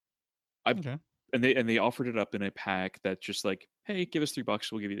mount. I Okay. and they offered it up in a pack that just like, hey, give us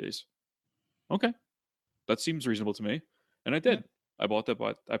 $3, we'll give you these. Okay, that seems reasonable to me, and I Yeah. did.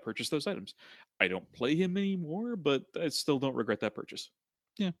 I purchased those items. I don't play him anymore, but I still don't regret that purchase.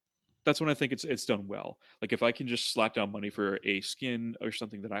 Yeah. That's when I think it's done well. Like if I can just slap down money for a skin or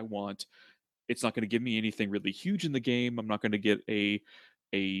something that I want, it's not going to give me anything really huge in the game. I'm not going to get a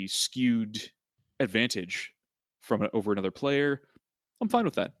skewed advantage from it over another player. I'm fine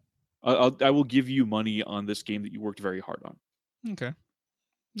with that. I will give you money on this game that you worked very hard on. Okay.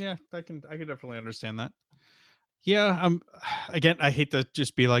 Yeah, I can definitely understand that. Yeah, again, I hate to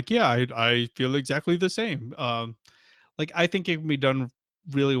just be like, yeah, I feel exactly the same. Like, I think it can be done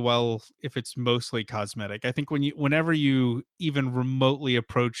really well if it's mostly cosmetic. I think whenever you even remotely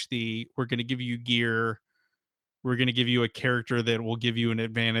approach we're going to give you gear, we're going to give you a character that will give you an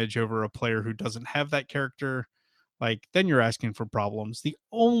advantage over a player who doesn't have that character, like, then you're asking for problems. The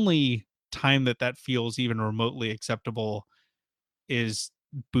only time that feels even remotely acceptable is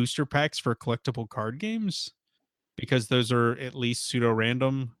booster packs for collectible card games, because those are at least pseudo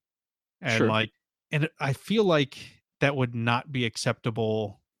random, and Sure. like, and I feel like that would not be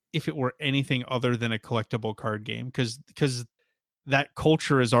acceptable if it were anything other than a collectible card game, because that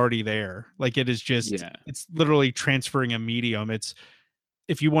culture is already there. Like, it is just, Yeah. it's literally transferring a medium. It's,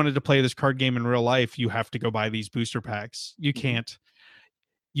 if you wanted to play this card game in real life, you have to go buy these booster packs. Mhm.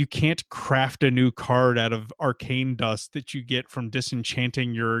 You can't craft a new card out of arcane dust that you get from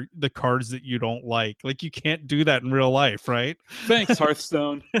disenchanting the cards that you don't like. Like, you can't do that in real life, right? Thanks,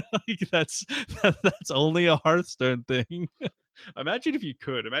 Hearthstone. Like, that's only a Hearthstone thing. Imagine if you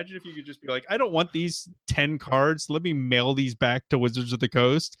could. Imagine if you could just be like, I don't want these 10 cards. Let me mail these back to Wizards of the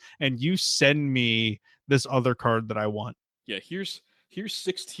Coast, and you send me this other card that I want. Yeah, here's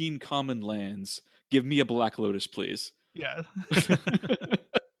 16 common lands. Give me a Black Lotus, please. Yeah.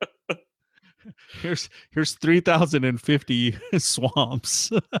 Here's 3,050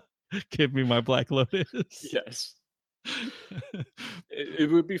 swamps. Give me my Black Lotus. Yes.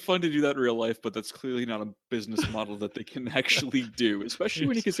 It would be fun to do that in real life, but that's clearly not a business model that they can actually do, especially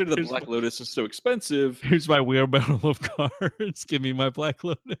when you Here's, consider the here's, my, Black Lotus is so expensive. here's my wheelbarrow of cards. Give me my Black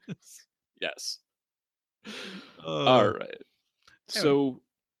Lotus. Yes. All right. Anyway, So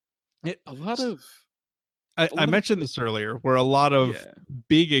it, a lot of a I lot of mentioned this earlier, where a lot of yeah.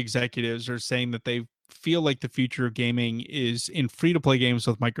 big executives are saying that they feel like the future of gaming is in free to play games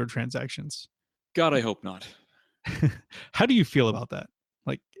with microtransactions. God, I hope not. How do you feel about that?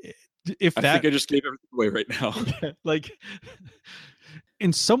 Like, if I think that, I just gave everything away right now. like,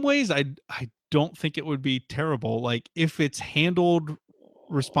 in some ways, I don't think it would be terrible. Like, if it's handled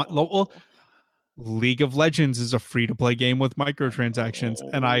well, Oh, League of Legends is a free to play game with I microtransactions,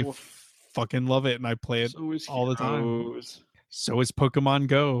 and I know. fucking love it, and I play it So is all the time. Heroes. So is Pokemon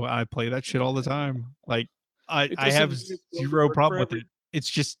Go. I play that shit all the Yeah. time. Like, It I have doesn't mean it's going to zero work problem for with every. it. It's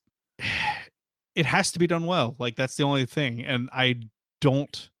just it has to be done well. Like, that's the only thing. And I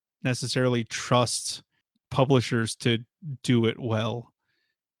don't necessarily trust publishers to do it well,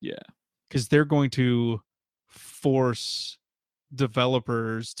 Yeah, because they're going to force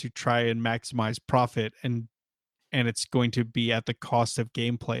developers to try and maximize profit, and it's going to be at the cost of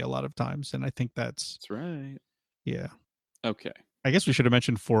gameplay a lot of times. And I think that's, that's right. yeah. Okay. I guess we should have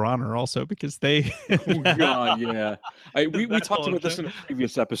mentioned For Honor also, because they Oh God, yeah. We that talked whole about this in a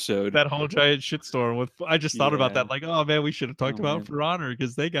previous episode. that whole giant shitstorm with, I just thought about Yeah. that, like, oh man, we should have talked Oh about man. For Honor,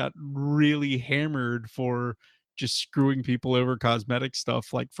 because they got really hammered for just screwing people over cosmetic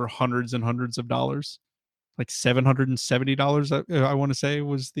stuff, like for hundreds and hundreds of dollars. Like $770, I want to say,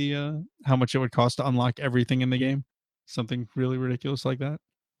 was the how much it would cost to unlock everything in the game. Something really ridiculous like that.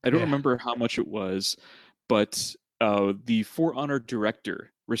 I don't Yeah. remember how much it was, but the For Honor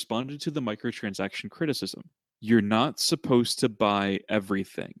director responded to the microtransaction criticism. You're not supposed to buy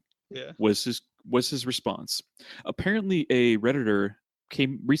everything. Yeah. Was his response. Apparently, a redditor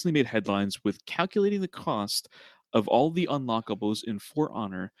came recently made headlines with calculating the cost of all the unlockables in For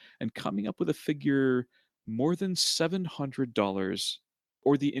Honor and coming up with a figure more than $700,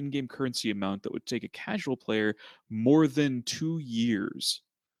 or the in-game currency amount that would take a casual player more than 2 years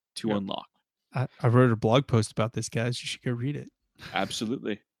to Yep. unlock. I wrote a blog post about this, guys. You should go read it.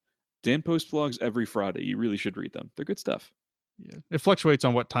 Absolutely. Dan posts vlogs every Friday. You really should read them. They're good stuff. Yeah. It fluctuates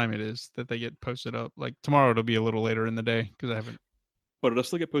on what time it is that they get posted up. Like tomorrow it'll be a little later in the day because I haven't. But it'll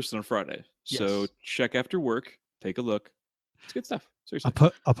still get posted on Friday. So Yes. check after work, take a look. It's good stuff. I'll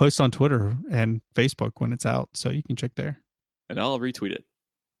Seriously. post on Twitter and Facebook when it's out, so you can check there. And I'll retweet it.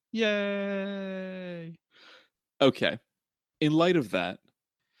 Yay! Okay. In light of that,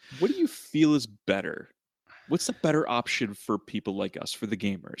 what do you feel is better? What's the better option for people like us, for the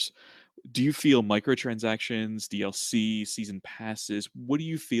gamers? Do you feel microtransactions, DLC, season passes? What do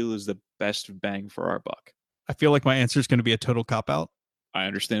you feel is the best bang for our buck? I feel like my answer is going to be a total cop out, I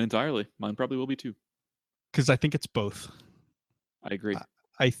understand entirely. Mine probably will be too. because I think it's both. I agree.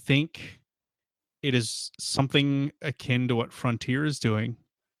 I think it is something akin to what Frontier is doing,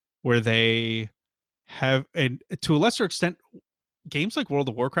 where they have, and to a lesser extent, games like World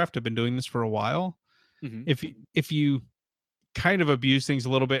of Warcraft have been doing this for a while. Mhm. If you kind of abuse things a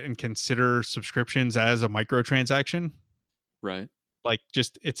little bit and consider subscriptions as a microtransaction, Right. like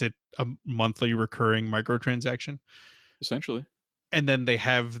just it's a monthly recurring microtransaction, Essentially. and then they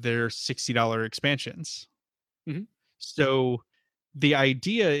have their $60 expansions. Mhm. So the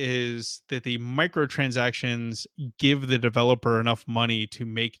idea is that the microtransactions give the developer enough money to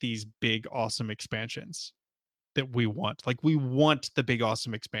make these big awesome expansions that we want. Like, we want the big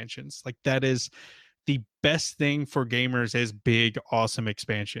awesome expansions. Like, that is the best thing for gamers, is big awesome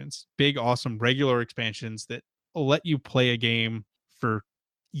expansions, big awesome regular expansions that will let you play a game for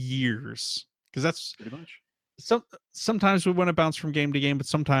years. Because that's Pretty much. sometimes we want to bounce from game to game, but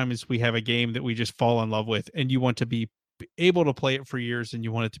sometimes we have a game that we just fall in love with, and you want to be able to play it for years, and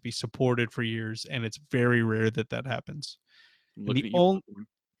you want it to be supported for years, and it's very rare that that happens. I'm And looking at you.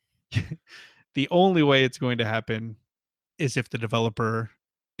 Popcorn. the only way it's going to happen is if the developer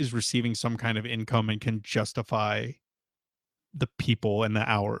is receiving some kind of income and can justify the people and the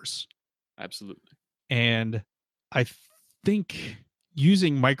hours. Absolutely. And I think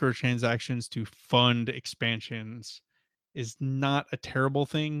using microtransactions to fund expansions is not a terrible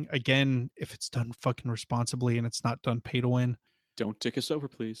thing. Again, if it's done fucking responsibly and it's not done pay to win. Don't tick us over,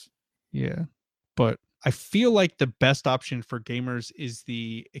 please. Yeah. But I feel like the best option for gamers is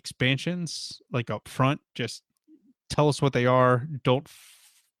the expansions, like up front. Just tell us what they are. Don't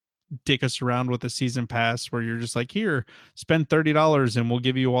dick us around with a season pass where you're just like, here, spend $30 and we'll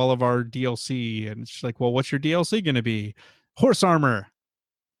give you all of our DLC. And it's like, well, what's your DLC going to be? Horse armor.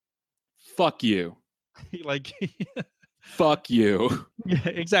 Fuck you. Like, Fuck you. yeah,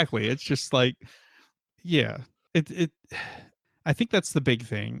 exactly. It's just like, yeah, it, I think that's the big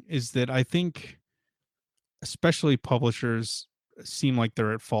thing, is that I think especially publishers, seem like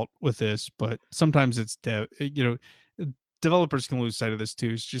they're at fault with this, but sometimes it's developers can lose sight of this too.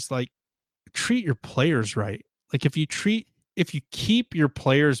 It's just like, treat your players right. Like if you keep your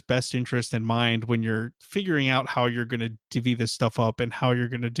players' best interest in mind when you're figuring out how you're going to divvy this stuff up and how you're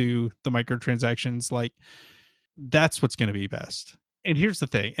going to do the microtransactions, like that's what's going to be best. And here's the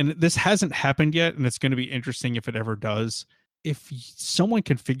thing, and this hasn't happened yet, and it's going to be interesting if it ever does. If someone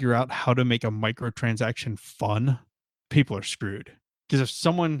can figure out how to make a microtransaction fun, people are screwed. Because if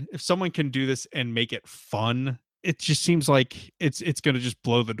someone can do this and make it fun, it just seems like it's going to just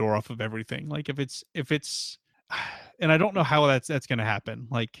blow the door off of everything. Like if it's and I don't know how that's going to happen.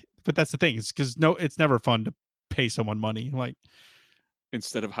 Like, but that's the thing. It's because it's never fun to pay someone money. Like,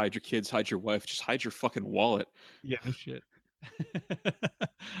 Instead of hide your kids, hide your wife, just hide your fucking wallet. yeah, no shit.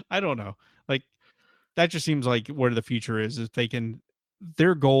 I don't know. Like, that just seems like where the future is. If they can,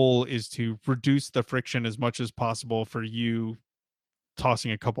 their goal is to reduce the friction as much as possible for you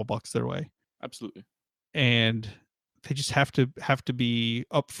tossing a couple bucks their way. Absolutely. And they just have to be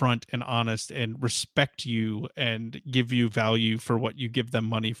upfront and honest and respect you and give you value for what you give them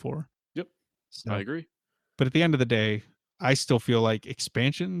money for. Yep. So, I agree. But at the end of the day, I still feel like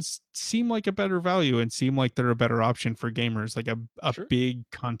expansions seem like a better value and seem like they're a better option for gamers, like a Sure. big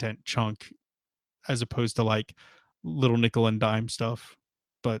content chunk as opposed to like little nickel and dime stuff.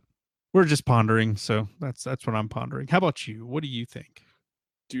 But we're just pondering, so that's what I'm pondering. How about you? What do you think?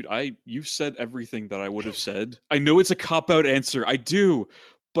 Dude, you've said everything that I would have said. I know it's a cop-out answer. I do.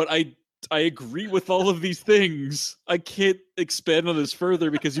 But I agree with all of these things. I can't expand on this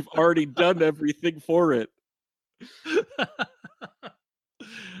further because you've already done everything for it.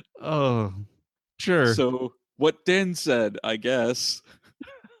 Oh, sure. So, what Dan said, I guess.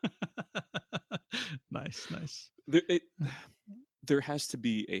 Nice. There has to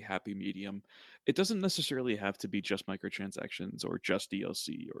be a happy medium. It doesn't necessarily have to be just microtransactions or just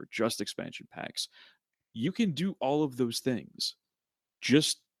DLC or just expansion packs. You can do all of those things.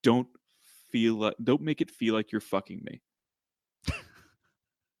 Just don't make it feel like you're fucking me.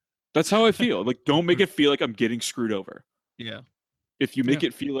 That's how I feel. Like, don't make it feel like I'm getting screwed over. Yeah. If you make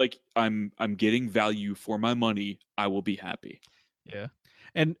it feel like I'm getting value for my money, I will be happy. Yeah.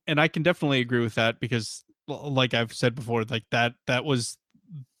 And I can definitely agree with that because like I've said before, like that was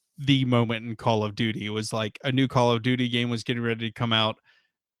the moment in Call of Duty. It was like a new Call of Duty game was getting ready to come out,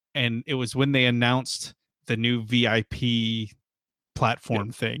 and it was when they announced the new VIP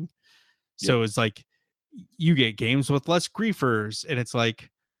platform thing. So it's like you get games with less griefers, and it's like,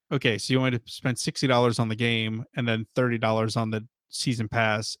 okay, so you want to spend $60 on the game and then $30 on the season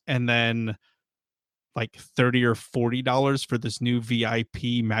pass, and then like $30 or $40 for this new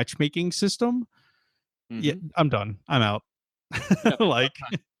VIP matchmaking system. Mm-hmm. Yeah, I'm done. I'm out. Like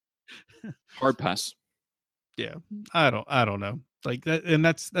hard pass. Yeah, I don't know. Like that, and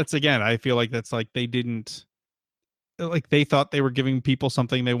that's again, I feel like that's like they didn't, like they thought they were giving people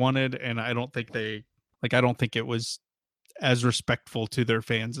something they wanted, and I don't think it was as respectful to their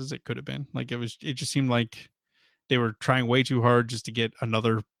fans as it could have been. Like it just seemed like they were trying way too hard just to get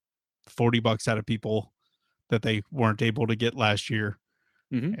another $40 out of people that they weren't able to get last year.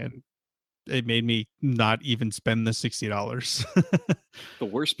 Mm-hmm. And it made me not even spend the $60. The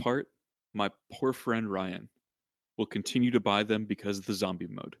worst part, my poor friend Ryan will continue to buy them because of the zombie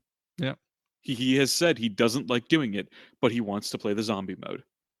mode. Yeah. He has said he doesn't like doing it, but he wants to play the zombie mode.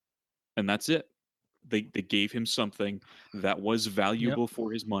 And that's it. They gave him something that was valuable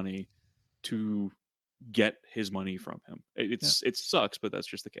for his money to get his money from him. It sucks, but that's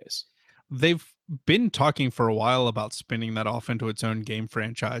just the case. They've been talking for a while about spinning that off into its own game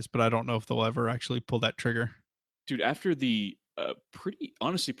franchise, but I don't know if they'll ever actually pull that trigger. Dude, after the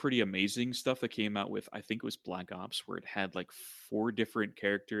pretty amazing stuff that came out with, I think it was Black Ops, where it had like 4 different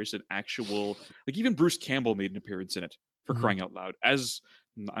characters and actual, like even Bruce Campbell made an appearance in it, for crying out loud. As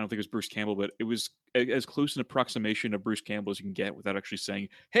I don't think it was Bruce Campbell, but it was as close an approximation of Bruce Campbell as you can get without actually saying,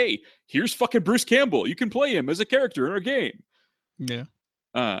 hey, here's fucking Bruce Campbell. You can play him as a character in our game. Yeah.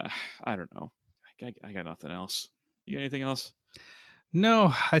 I don't know. I got nothing else. You got anything else?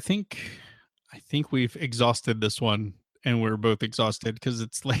 No, I think we've exhausted this one, and we're both exhausted because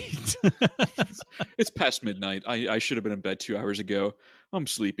it's late. It's past midnight. I should have been in bed 2 hours ago. I'm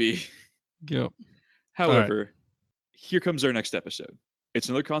sleepy. Yep. However, here comes our next episode. It's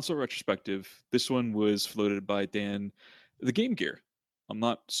another console retrospective. This one was floated by Dan, the Game Gear. I'm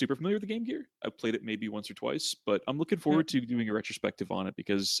not super familiar with the Game Gear. I've played it maybe once or twice, but I'm looking forward to doing a retrospective on it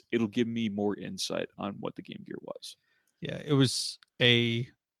because it'll give me more insight on what the Game Gear was. Yeah, it was a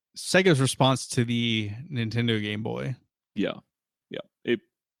Sega's response to the Nintendo Game Boy. Yeah. It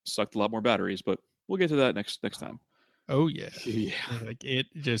sucked a lot more batteries, but we'll get to that next time. Oh yeah. Yeah. Like it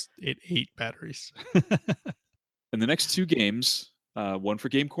ate batteries. And the next two games, one for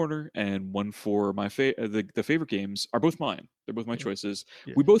Game Corner and one for my the favorite games, are both mine. They're both my Yeah. choices.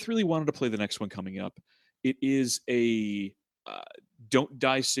 Yeah. We both really wanted to play the next one coming up. It is a uh, don't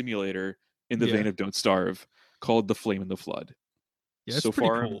die simulator in the Yeah. vein of Don't Starve, called The Flame and the Flood. Yeah, it's So pretty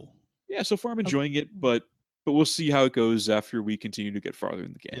far, cool. so far I'm enjoying it, but we'll see how it goes after we continue to get farther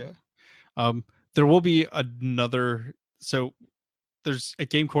in the game. Yeah. There will be another. So there's a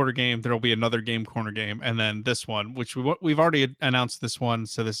Game Corner game. There will be another Game Corner game, and then this one, which we've already announced this one.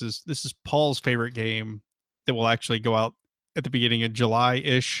 So this is Paul's favorite game that will actually go out at the beginning of July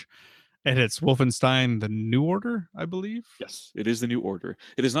ish, and it's Wolfenstein: The New Order, I believe. Yes, it is the New Order.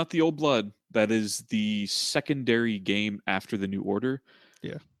 It is not the Old Blood. That is the secondary game after the New Order.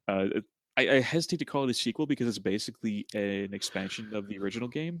 Yeah. I hesitate to call it a sequel because it's basically an expansion of the original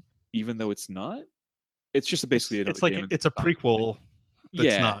game, even though it's not. It's just basically another It's like game. it's a prequel that's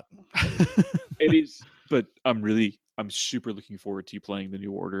Yeah, not. it is. But I'm super looking forward to you playing the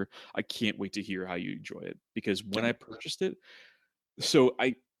New Order. I can't wait to hear how you enjoy it because when I purchased it, so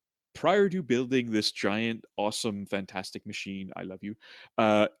I prior to building this giant, awesome, fantastic machine, I love you.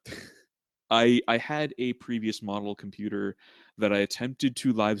 Uh, I had a previous model computer that I attempted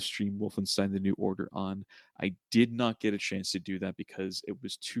to live stream Wolfenstein: The New Order on. I did not get a chance to do that because it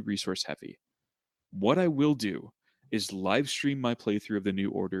was too resource heavy. What I will do is live stream my playthrough of The New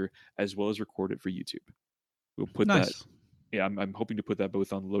Order as well as record it for YouTube. We'll put that. Nice. Yeah, I'm hoping to put that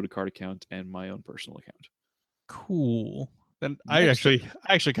both on the Loaded Card account and my own personal account. Cool. Then I Next up,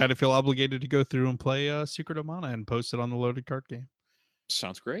 actually kind of feel obligated to go through and play Secret of Mana and post it on the Loaded Card game.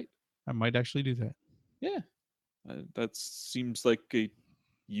 sounds great. I might actually do that. Yeah, that seems like a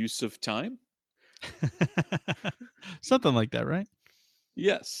use of time. Something like that, right?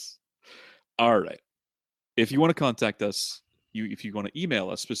 Yes. All right. If you want to contact us, if you want to email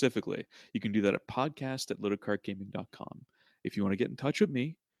us specifically, you can do that at podcast@loadedcardgaming.com. If you want to get in touch with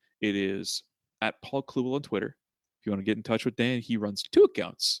me, it is at Paul Kluel on Twitter. If you want to get in touch with Dan, he runs two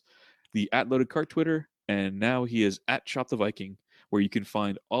accounts, the @LoadedCard Twitter, and now he is @ChopTheViking, where you can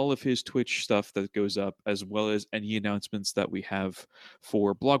find all of his Twitch stuff that goes up, as well as any announcements that we have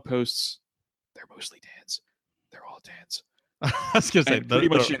for blog posts. They're mostly Dan's. They're all Dan's. I was gonna say And pretty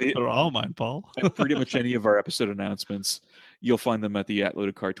much they're all mine, Paul. and pretty much any of our episode announcements, you'll find them at the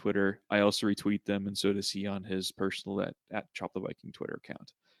 @LoadedCard Twitter. I also retweet them, and so does he on his personal at ChopTheViking Twitter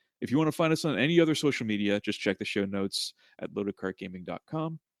account. If you want to find us on any other social media, just check the show notes at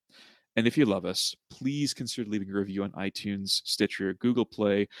loadedcardgaming.com. And if you love us, please consider leaving a review on iTunes, Stitcher, Google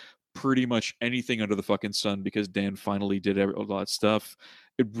Play, pretty much anything under the fucking sun, because Dan finally did a lot of stuff.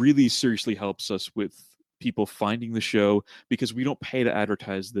 It really seriously helps us with people finding the show because we don't pay to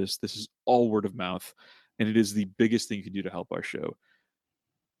advertise this. This is all word of mouth, and it is the biggest thing you can do to help our show.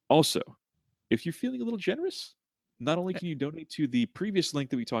 Also, if you're feeling a little generous, not only can you donate to the previous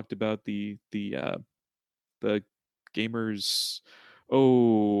link that we talked about, the gamers,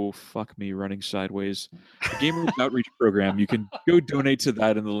 oh fuck me, running sideways, the gamers outreach program, you can go donate to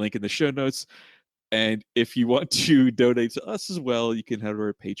that in the link in the show notes. And if you want to donate to us as well, you can head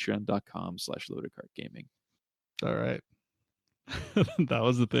over to patreon.com/loadedcardgaming. All right. That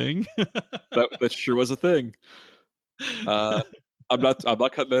was the thing. That sure was a thing. I'm not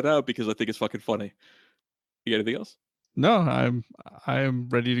cutting that out because I think it's fucking funny. You got anything else? No, I am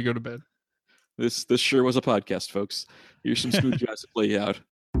ready to go to bed. This sure was a podcast, folks. Here's some smooth jazz to play you out.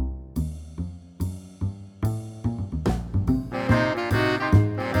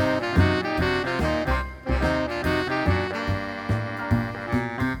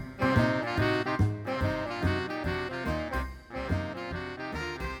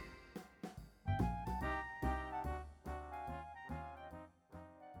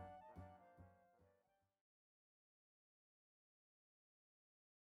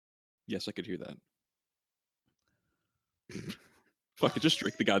 Yes, I could hear that. Fuck it, just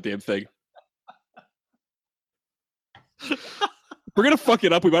drink the goddamn thing. We're gonna fuck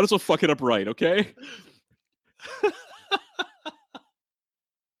it up. We might as well fuck it up right, okay?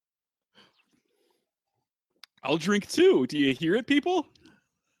 I'll drink too. Do you hear it, people?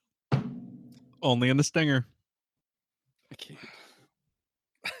 Only in the stinger. I can't.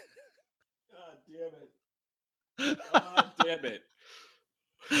 God damn it. God damn it.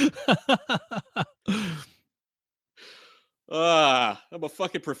 I'm a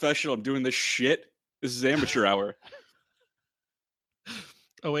fucking professional. I'm doing this shit. This is amateur hour.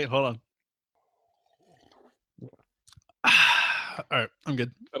 Oh wait, hold on. All right, I'm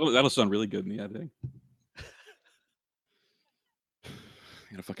good. That'll sound really good in the editing. I'm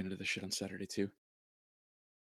gonna fucking do this shit on Saturday too.